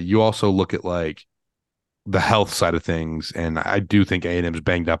 You also look at like the health side of things, and I do think A&M is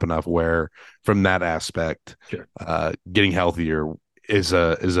banged up enough where, from that aspect, getting healthier is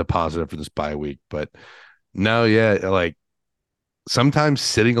a positive for this bye week. But no, yeah, like sometimes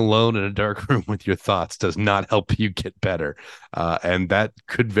sitting alone in a dark room with your thoughts does not help you get better, and that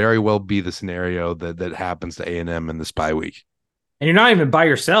could very well be the scenario that happens to A&M in this bye week. And you're not even by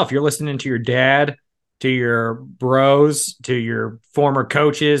yourself. You're listening to your dad, to your bros, to your former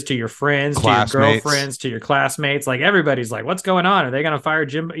coaches, to your friends, classmates, to your girlfriends, to your classmates. Like, everybody's like, what's going on? Are they going to fire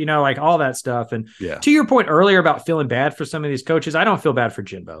Jimbo? Like all that stuff. And to your point earlier about feeling bad for some of these coaches, I don't feel bad for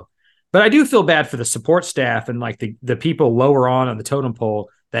Jimbo, but I do feel bad for the support staff and like the people lower on the totem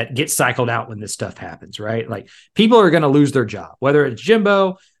pole that get cycled out when this stuff happens, right? Like, people are going to lose their job, whether it's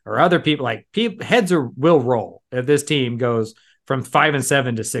Jimbo or other people. Like, heads will roll if this team goes from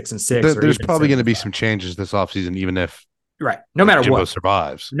 5-7 to 6-6. There's probably going to be some changes this offseason, even if no matter Jimbo what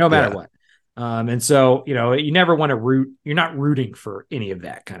survives, no matter what. And so you never want to root. You're not rooting for any of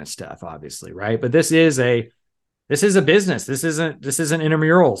that kind of stuff, obviously, right? But this is a business. This isn't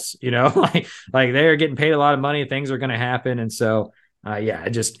intramurals. Like they are getting paid a lot of money. Things are going to happen, and so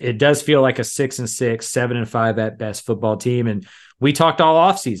it does feel like a 6-6, 7-5 at best football team. And we talked all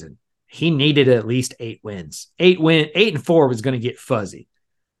off season. He needed at least 8 wins. 8-4 was going to get fuzzy.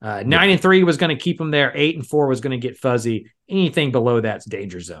 9-3 was going to keep him there. 8-4 was going to get fuzzy. Anything below that's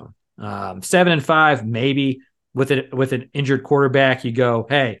danger zone. 7-5, maybe with an injured quarterback, you go,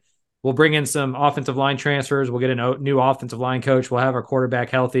 hey, we'll bring in some offensive line transfers. We'll get a new offensive line coach. We'll have our quarterback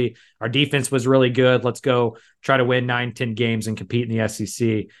healthy. Our defense was really good. Let's go try to win 9-10 games and compete in the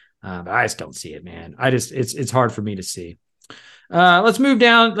SEC. But I just don't see it, man. It's hard for me to see. Let's move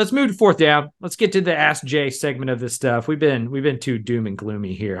down. Let's move to fourth down. Let's get to the Ask Jay segment of this stuff. We've been too doom and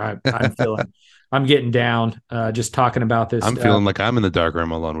gloomy here. I'm feeling, I'm getting down just talking about this. I'm feeling like I'm in the dark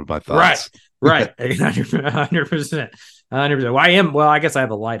room alone with my thoughts. Right. 100%. Well, I am. Well, I guess I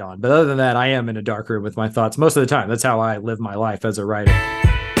have a light on, but other than that, I am in a dark room with my thoughts most of the time. That's how I live my life as a writer.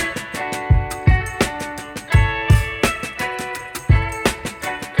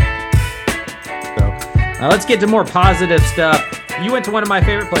 Let's get to more positive stuff. You went to one of my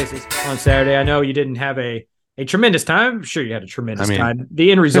favorite places on Saturday. I know you didn't have a tremendous time. I'm sure you had a tremendous time.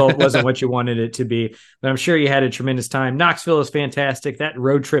 The end result wasn't what you wanted it to be, but I'm sure you had a tremendous time. Knoxville is fantastic. That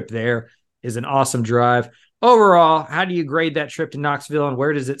road trip there is an awesome drive. Overall, how do you grade that trip to Knoxville, and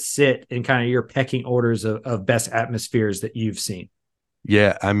where does it sit in kind of your pecking orders of best atmospheres that you've seen?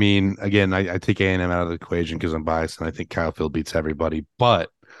 Yeah, I mean, again, I take A&M out of the equation because I'm biased, and I think Kyle Field beats everybody. But,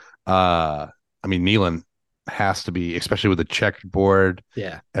 I mean, Neyland has to be, especially with the checkerboard,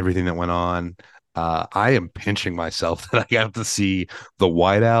 everything that went on. I am pinching myself that I got to see the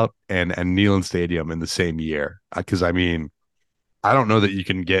whiteout and Neyland Stadium in the same year, because I mean, I don't know that you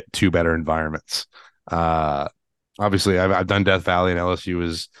can get two better environments. Obviously, I've done Death Valley, and LSU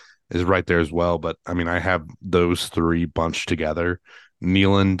is right there as well. But I mean, I have those three bunched together: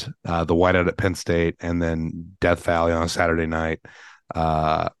 Neyland, the whiteout at Penn State, and then Death Valley on a Saturday night.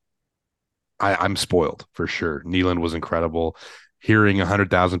 I'm spoiled for sure. Neyland was incredible. Hearing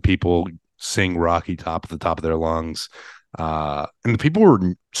 100,000 people sing Rocky Top at the top of their lungs. And the people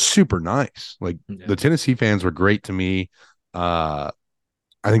were super nice. Like the Tennessee fans were great to me. I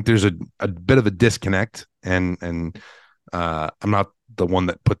think there's a bit of a disconnect, and I'm not the one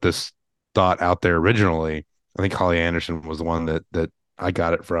that put this thought out there originally. I think Holly Anderson was the one that I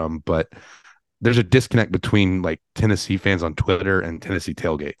got it from, but there's a disconnect between like Tennessee fans on Twitter and Tennessee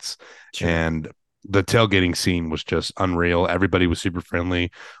tailgates. Sure. And the tailgating scene was just unreal. Everybody was super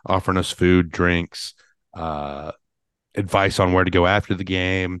friendly, offering us food, drinks, advice on where to go after the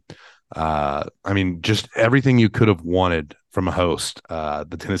game. I mean, just everything you could have wanted from a host.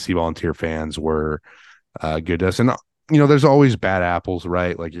 The Tennessee Volunteer fans were good to us. And, there's always bad apples,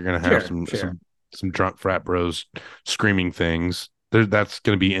 right? Like you're going to have some drunk frat bros screaming things. That's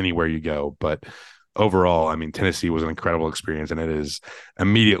going to be anywhere you go. But overall, I mean, Tennessee was an incredible experience, and it is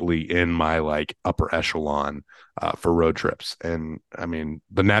immediately in my like upper echelon for road trips. And I mean,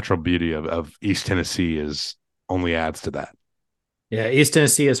 the natural beauty of East Tennessee is only adds to that. Yeah, East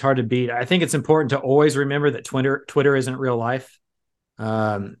Tennessee is hard to beat. I think it's important to always remember that Twitter isn't real life.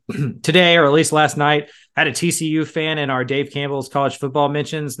 Today, or at least last night, I had a TCU fan in our Dave Campbell's college football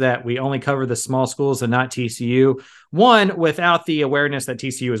mentions that we only cover the small schools and not TCU. One, without the awareness that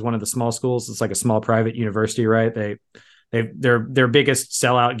TCU is one of the small schools. It's like a small private university, right? Their biggest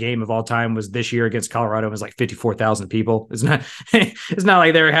sellout game of all time was this year against Colorado. It was like 54,000 people. It's not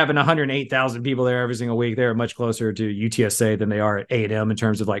like they're having 108,000 people there every single week. They're much closer to UTSA than they are at A&M in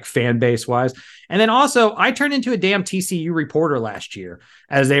terms of like fan base wise. And then also, I turned into a damn TCU reporter last year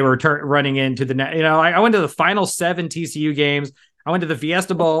as they were running into I went to the final 7 TCU games. I went to the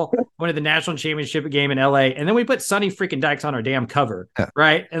Fiesta Bowl, went to the national championship game in LA, and then we put Sonny freaking Dykes on our damn cover,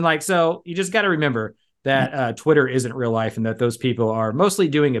 right? And like, so you just got to remember that Twitter isn't real life, and that those people are mostly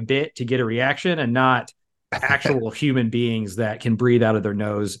doing a bit to get a reaction and not actual human beings that can breathe out of their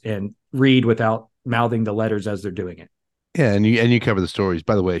nose and read without mouthing the letters as they're doing it. Yeah, and you cover the stories.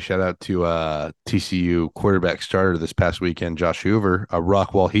 By the way, shout out to TCU quarterback starter this past weekend, Josh Hoover, a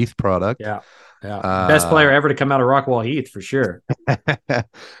Rockwall Heath product. Yeah. Best player ever to come out of Rockwall Heath for sure. I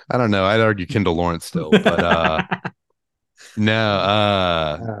don't know. I'd argue Kendall Lawrence still, but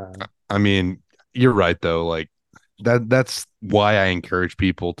no. I mean, you're right though. Like that's why I encourage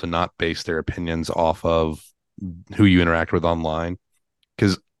people to not base their opinions off of who you interact with online,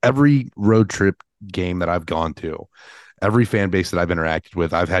 because every road trip game that I've gone to, every fan base that I've interacted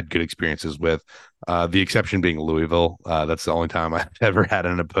with, I've had good experiences with. The exception being Louisville. That's the only time I've ever had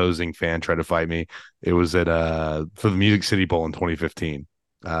an opposing fan try to fight me. It was at for the Music City Bowl in 2015.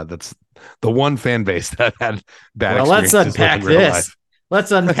 That's the one fan base that I've had bad experiences. Let's unpack this.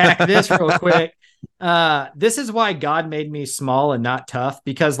 Let's unpack this real quick. This is why God made me small and not tough,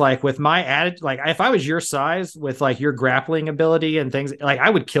 because like with my attitude, like if I was your size with like your grappling ability and things, like I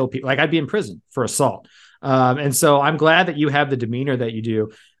would kill people. Like I'd be in prison for assault. And so I'm glad that you have the demeanor that you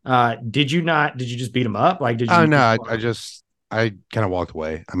do. Did you just beat him up? Like, did you? Oh, no, I kind of walked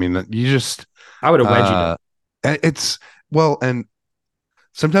away. I mean, I would have wedged you. It's and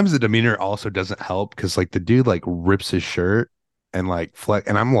sometimes the demeanor also doesn't help, because like the dude like rips his shirt and like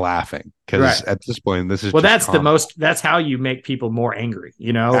and I'm laughing because at this point, this is that's how you make people more angry,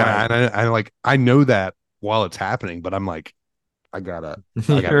 And I know that while it's happening, but I'm like, I gotta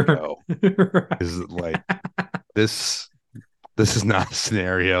go. Is like this is not a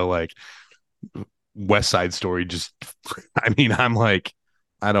scenario like West Side Story. Just, I mean, I'm like,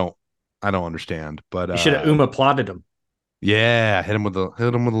 I don't understand. But you should have plotted him. Yeah, hit him with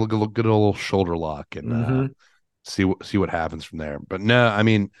a good old shoulder lock and see what happens from there. But no, I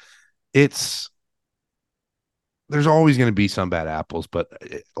mean, there's always going to be some bad apples, but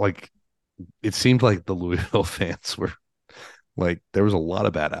it seemed like the Louisville fans were like, there was a lot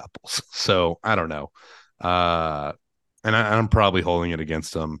of bad apples. So I don't know. And I'm probably holding it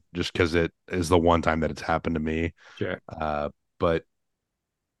against them just because it is the one time that it's happened to me. Sure. But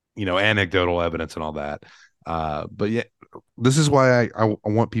anecdotal evidence and all that. But yeah, this is why I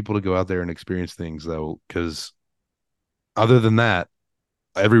want people to go out there and experience things though, because other than that,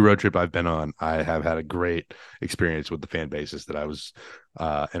 every road trip I've been on, I have had a great experience with the fan bases that I was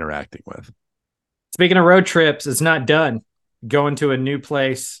interacting with. Speaking of road trips, it's not done. Going to a new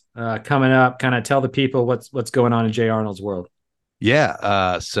place coming up. Kind of tell the people what's going on in Jay Arnold's world.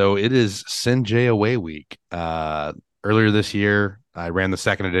 Yeah. So it is Send Jay Away week. Earlier this year, I ran the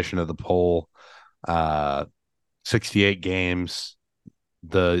second edition of the poll. 68 games.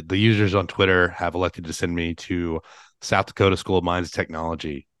 The users on Twitter have elected to send me to South Dakota School of Mines and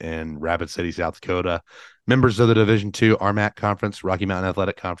Technology in Rapid City, South Dakota. Members of the Division II RMAC Conference, Rocky Mountain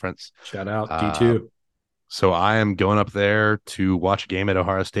Athletic Conference. Shout out D2. So I am going up there to watch a game at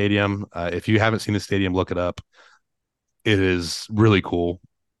O'Hara Stadium. If you haven't seen the stadium, look it up. It is really cool.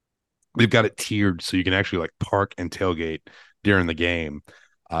 They've got it tiered so you can actually like park and tailgate during the game.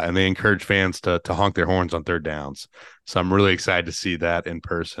 and they encourage fans to honk their horns on third downs. So I'm really excited to see that in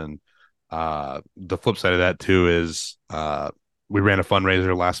person. The flip side of that too is we ran a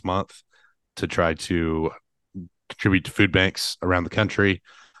fundraiser last month to try to contribute to food banks around the country,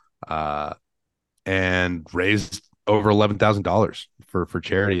 and raised over $11,000 for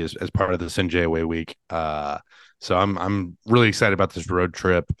charity as part of the Send Jay Away week. So I'm really excited about this road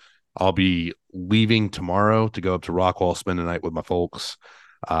trip. I'll be leaving tomorrow to go up to Rockwall, spend the night with my folks,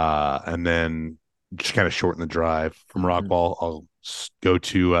 and then just kind of shorten the drive from Rockwall. I'll go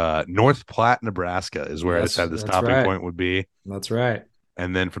to North Platte, Nebraska, is where I decided the stopping point would be. That's right.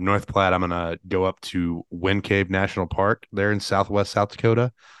 And then from North Platte, I'm gonna go up to Wind Cave National Park there in Southwest South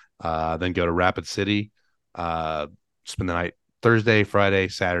Dakota. Then go to Rapid City. Spend the night Thursday, Friday,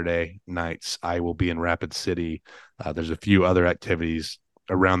 Saturday nights. I will be in Rapid City. There's a few other activities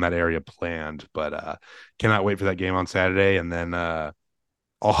around that area planned, but cannot wait for that game on Saturday. And then I'll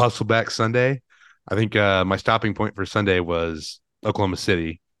hustle back Sunday. I think my stopping point for Sunday was Oklahoma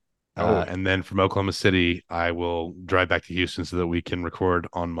City. And then from Oklahoma City, I will drive back to Houston so that we can record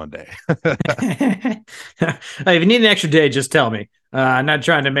on Monday. Hey, if you need an extra day, just tell me. I'm not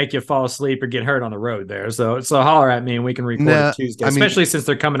trying to make you fall asleep or get hurt on the road there. So holler at me and we can record it Tuesday, especially since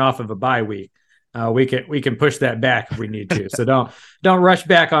they're coming off of a bye week. We can push that back if we need to. So don't rush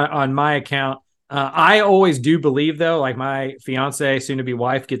back on my account. I always do believe, though, like my fiance, soon to be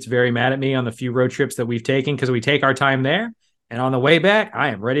wife, gets very mad at me on the few road trips that we've taken because we take our time there. And on the way back,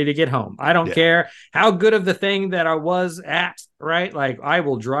 I am ready to get home. I don't care how good of the thing that I was at, right? Like I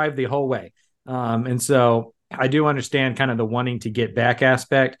will drive the whole way. And so I do understand kind of the wanting to get back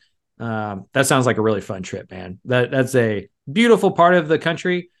aspect. That sounds like a really fun trip, man. That's a beautiful part of the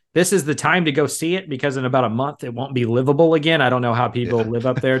country. This is the time to go see it because in about a month, it won't be livable again. I don't know how people live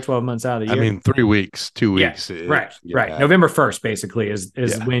up there 12 months out of the year. I mean, 3 weeks, 2 weeks. Right. November 1st, basically, is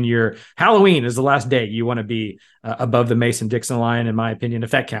when your Halloween is the last day you want to be above the Mason-Dixon line, in my opinion.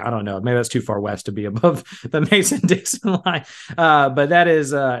 If that count, I don't know. Maybe that's too far west to be above the Mason-Dixon line. But that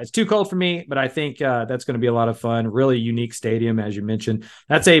is, it's too cold for me, but I think that's going to be a lot of fun. Really unique stadium, as you mentioned.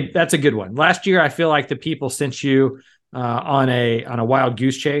 That's a good one. Last year, I feel like the people sent you on a wild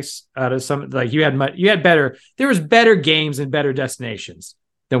goose chase out of some, like you had better, there was better games and better destinations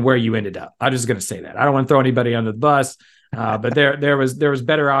than where you ended up. I'm just going to say that. I don't want to throw anybody under the bus, but there was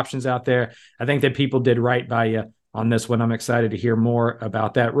better options out there. I think that people did right by you on this one. I'm excited to hear more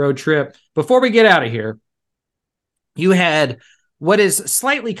about that road trip. Before we get out of here, you had what is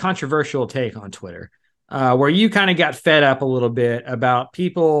slightly controversial take on Twitter, where you kind of got fed up a little bit about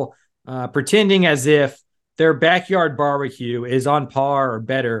people pretending as if their backyard barbecue is on par or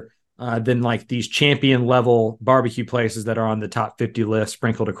better than like these champion level barbecue places that are on the top 50 list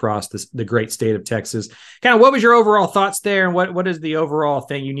sprinkled across the great state of Texas. Kind of what was your overall thoughts there? And what is the overall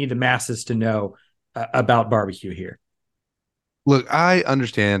thing you need the masses to know about barbecue here? Look, I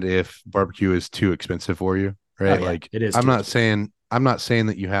understand if barbecue is too expensive for you, right? Oh, yeah, like it is. I'm not saying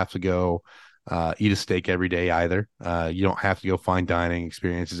that you have to go eat a steak every day either. You don't have to go fine dining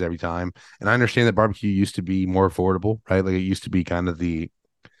experiences every time. And I understand that barbecue used to be more affordable, right? Like it used to be kind of the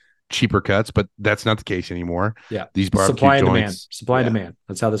cheaper cuts, but that's not the case anymore. Yeah. These barbecue supply and joints, demand. And demand.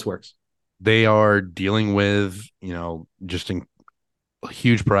 That's how this works. They are dealing with, just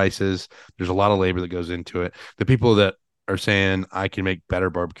huge prices. There's a lot of labor that goes into it. The people that are saying I can make better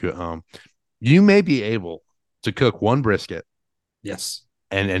barbecue at home, you may be able to cook one brisket. Yes.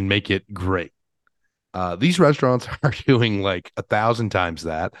 And make it great. These restaurants are doing like 1,000 times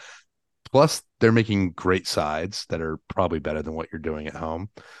that. Plus, they're making great sides that are probably better than what you're doing at home.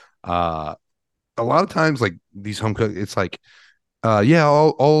 A lot of times, like these home cook, it's like,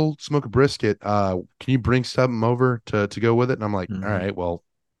 I'll smoke a brisket. Can you bring something over to go with it? And I'm like, all right, well,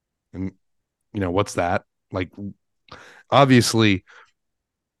 and what's that? Like, obviously.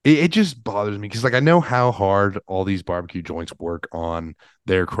 It just bothers me because, like, I know how hard all these barbecue joints work on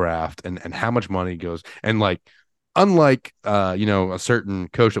their craft and how much money goes. And, like, unlike, a certain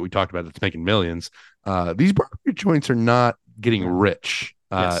coach that we talked about that's making millions, these barbecue joints are not getting rich.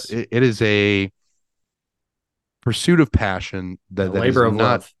 Yes. It is a pursuit of passion that labor of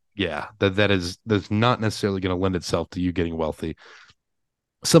love. Yeah, that's not necessarily going to lend itself to you getting wealthy.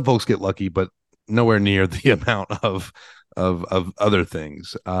 Some folks get lucky, but nowhere near the amount of other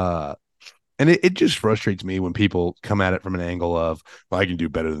things. And it just frustrates me when people come at it from an angle of, well, I can do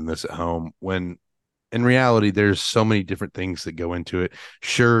better than this at home, when in reality there's so many different things that go into it.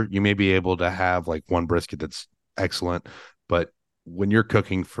 Sure, you may be able to have like one brisket that's excellent, but when you're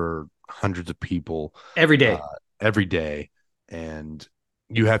cooking for hundreds of people every day, and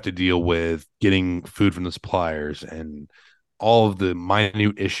you have to deal with getting food from the suppliers and all of the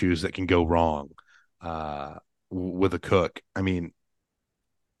minute issues that can go wrong with a cook. I mean,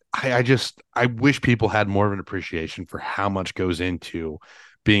 I wish people had more of an appreciation for how much goes into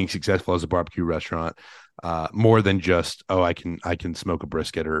being successful as a barbecue restaurant, more than just, oh, I can smoke a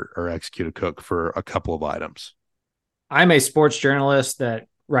brisket or execute a cook for a couple of items. I'm a sports journalist that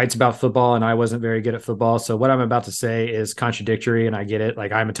writes about football, and I wasn't very good at football. So what I'm about to say is contradictory, and I get it.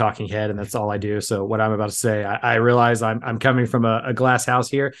 Like, I'm a talking head, and that's all I do. So what I'm about to say, I realize I'm coming from a glass house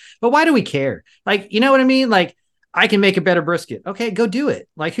here, but why do we care? Like, you know what I mean? Like, I can make a better brisket. Okay, go do it.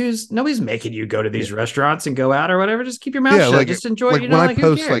 Like, nobody's making you go to these reshrestaurants and go out or whatever. Just keep your mouth shut. Just enjoy. Like, when I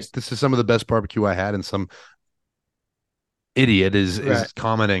post like, this is some of the best barbecue I had, and some idiot is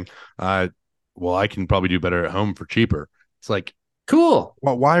commenting, well, I can probably do better at home for cheaper. It's like, cool.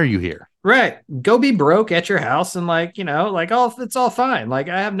 Well, why are you here? Right. Go be broke at your house and it's all fine. Like,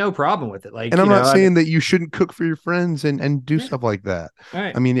 I have no problem with it. Like, and I'm not saying that you shouldn't cook for your friends and do stuff like that.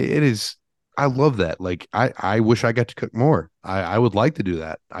 Right. I mean, it is. I love that. Like, I wish I got to cook more. I would like to do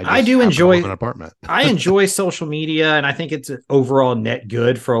that. I do enjoy an apartment. I enjoy social media, and I think it's an overall net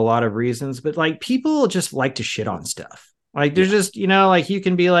good for a lot of reasons. But like, people just like to shit on stuff. Like, there's just, like, you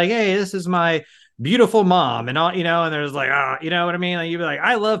can be like, hey, this is my beautiful mom, and all, and there's like, you know what I mean? Like, you'd be like,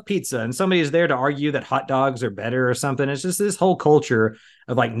 I love pizza, and somebody's there to argue that hot dogs are better or something. It's just this whole culture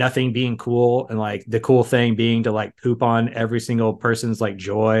of like nothing being cool, and like the cool thing being to like poop on every single person's like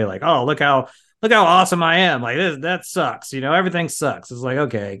joy. Like, oh, look how awesome I am. Like, that sucks. Everything sucks. It's like,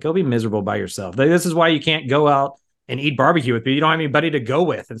 okay, go be miserable by yourself. Like, this is why you can't go out and eat barbecue with people. You don't have anybody to go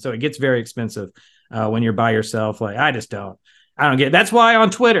with, and so it gets very expensive when you're by yourself. Like, I don't get it. That's why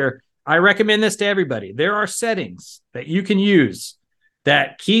on Twitter, I recommend this to everybody. There are settings that you can use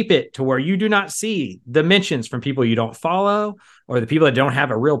that keep it to where you do not see the mentions from people you don't follow, or the people that don't have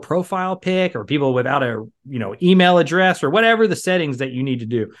a real profile pic, or people without a, email address, or whatever the settings that you need to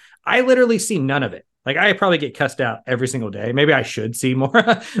do. I literally see none of it. Like, I probably get cussed out every single day. Maybe I should see more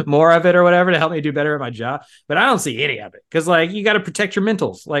of it or whatever to help me do better at my job. But I don't see any of it, because like, you got to protect your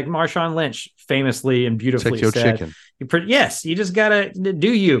mentals. Like Marshawn Lynch famously and beautifully said, chicken. Yes, you just got to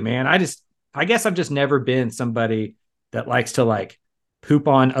do you, man. I guess I've just never been somebody that likes to like poop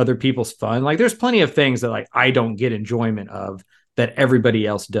on other people's fun. Like, there's plenty of things that like I don't get enjoyment of that everybody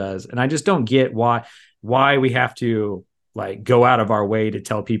else does. And I just don't get why we have to like go out of our way to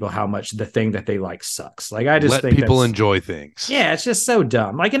tell people how much the thing that they like sucks. Like, I just think people enjoy things. Yeah, it's just so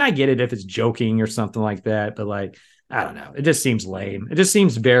dumb. Like, and I get it if it's joking or something like that, but like, I don't know. It just seems lame. It just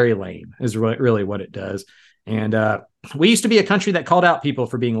seems very lame is really what it does. And we used to be a country that called out people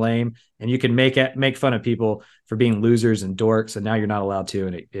for being lame, and you can make fun of people for being losers and dorks, and now you're not allowed to,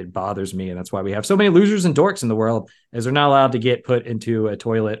 and it bothers me. And that's why we have so many losers and dorks in the world, is they're not allowed to get put into a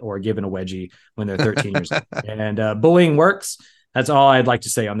toilet or given a wedgie when they're 13 years old. And bullying works. That's all I'd like to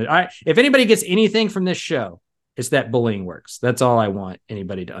say on that. If anybody gets anything from this show, it's that bullying works. That's all I want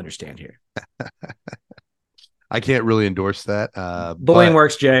anybody to understand here. I can't really endorse that. Bullying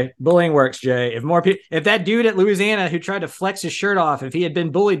works, Jay. Bullying works, Jay. If that dude at Louisiana who tried to flex his shirt off, if he had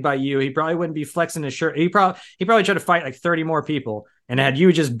been bullied by you, he probably wouldn't be flexing his shirt. He probably tried to fight like 30 more people. And had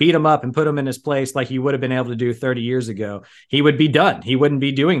you just beat him up and put him in his place like you would have been able to do 30 years ago, he would be done. He wouldn't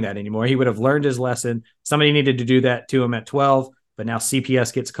be doing that anymore. He would have learned his lesson. Somebody needed to do that to him at 12, but now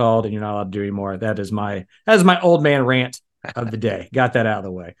CPS gets called and you're not allowed to do anymore. That is my old man rant of the day. Got that out of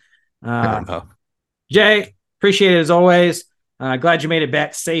the way. Jay, appreciate it as always. Glad you made it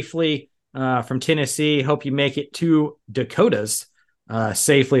back safely from Tennessee. Hope you make it to Dakotas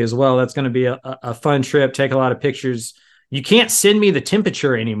safely as well. That's going to be a fun trip. Take a lot of pictures. You can't send me the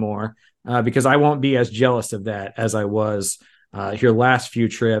temperature anymore because I won't be as jealous of that as I was your last few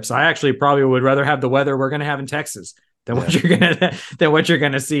trips. I actually probably would rather have the weather we're going to have in Texas than what you're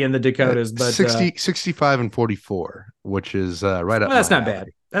gonna see in the Dakotas. But 65 and 44, which is right up. Well, that's not bad.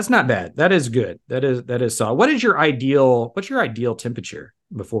 That's not bad. That is good. That is solid. What's your ideal temperature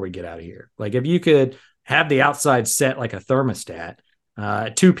before we get out of here? Like, if you could have the outside set like a thermostat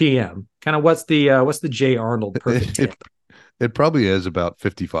at 2 p.m., kind of what's the Jay Arnold perfect tip? It probably is about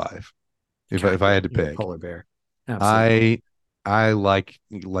 55. If I had to pick. Polar bear. Absolutely. I like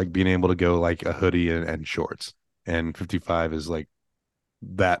being able to go like a hoodie and shorts, and 55 is like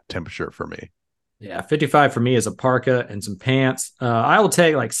that temperature for me. Yeah, 55 for me is a parka and some pants. I will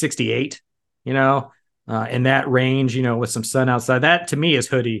take like 68, in that range, with some sun outside. That to me is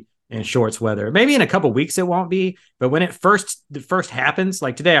hoodie and shorts weather. Maybe in a couple weeks it won't be, but when it first happens,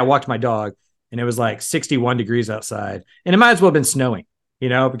 like today I walked my dog and it was like 61 degrees outside, and it might as well have been snowing,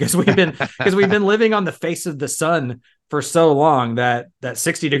 because we've been living on the face of the sun for so long that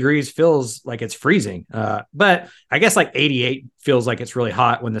 60 degrees feels like it's freezing. But I guess like 88 feels like it's really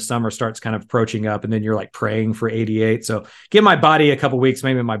hot when the summer starts kind of approaching up, and then you're like praying for 88. So give my body a couple weeks,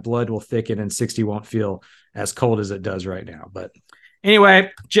 maybe my blood will thicken and 60 won't feel as cold as it does right now. But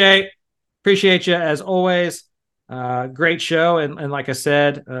anyway, Jay, appreciate you as always. Great show. And like I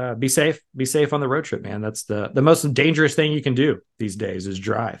said, be safe on the road trip, man. That's the most dangerous thing you can do these days is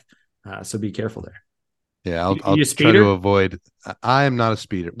drive. So be careful there. Yeah, I'll try to avoid. I am not a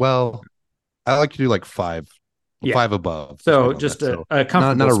speeder. Well, I like to do like five above. So just a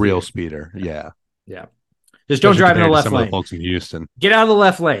comfortable not a real speeder. Yeah. Just don't drive in the left lane. Some of the folks in Houston. Get out of the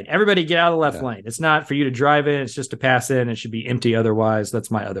left lane. Everybody get out of the left lane. It's not for you to drive in. It's just to pass in. It should be empty otherwise. That's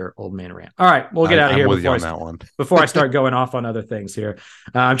my other old man rant. All right, we'll get out of here before I start going off on other things here.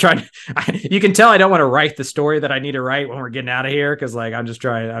 I'm trying. You can tell I don't want to write the story that I need to write when we're getting out of here because like I'm just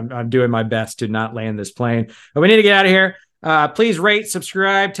trying. I'm doing my best to not land this plane. But we need to get out of here. Please rate,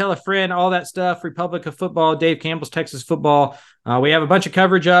 subscribe, tell a friend, all that stuff. Republic of Football, Dave Campbell's Texas Football. We have a bunch of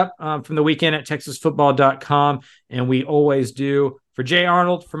coverage up from the weekend at texasfootball.com, and we always do. For Jay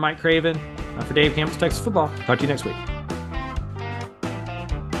Arnold, for Mike Craven, for Dave Campbell's Texas Football. Talk to you next week.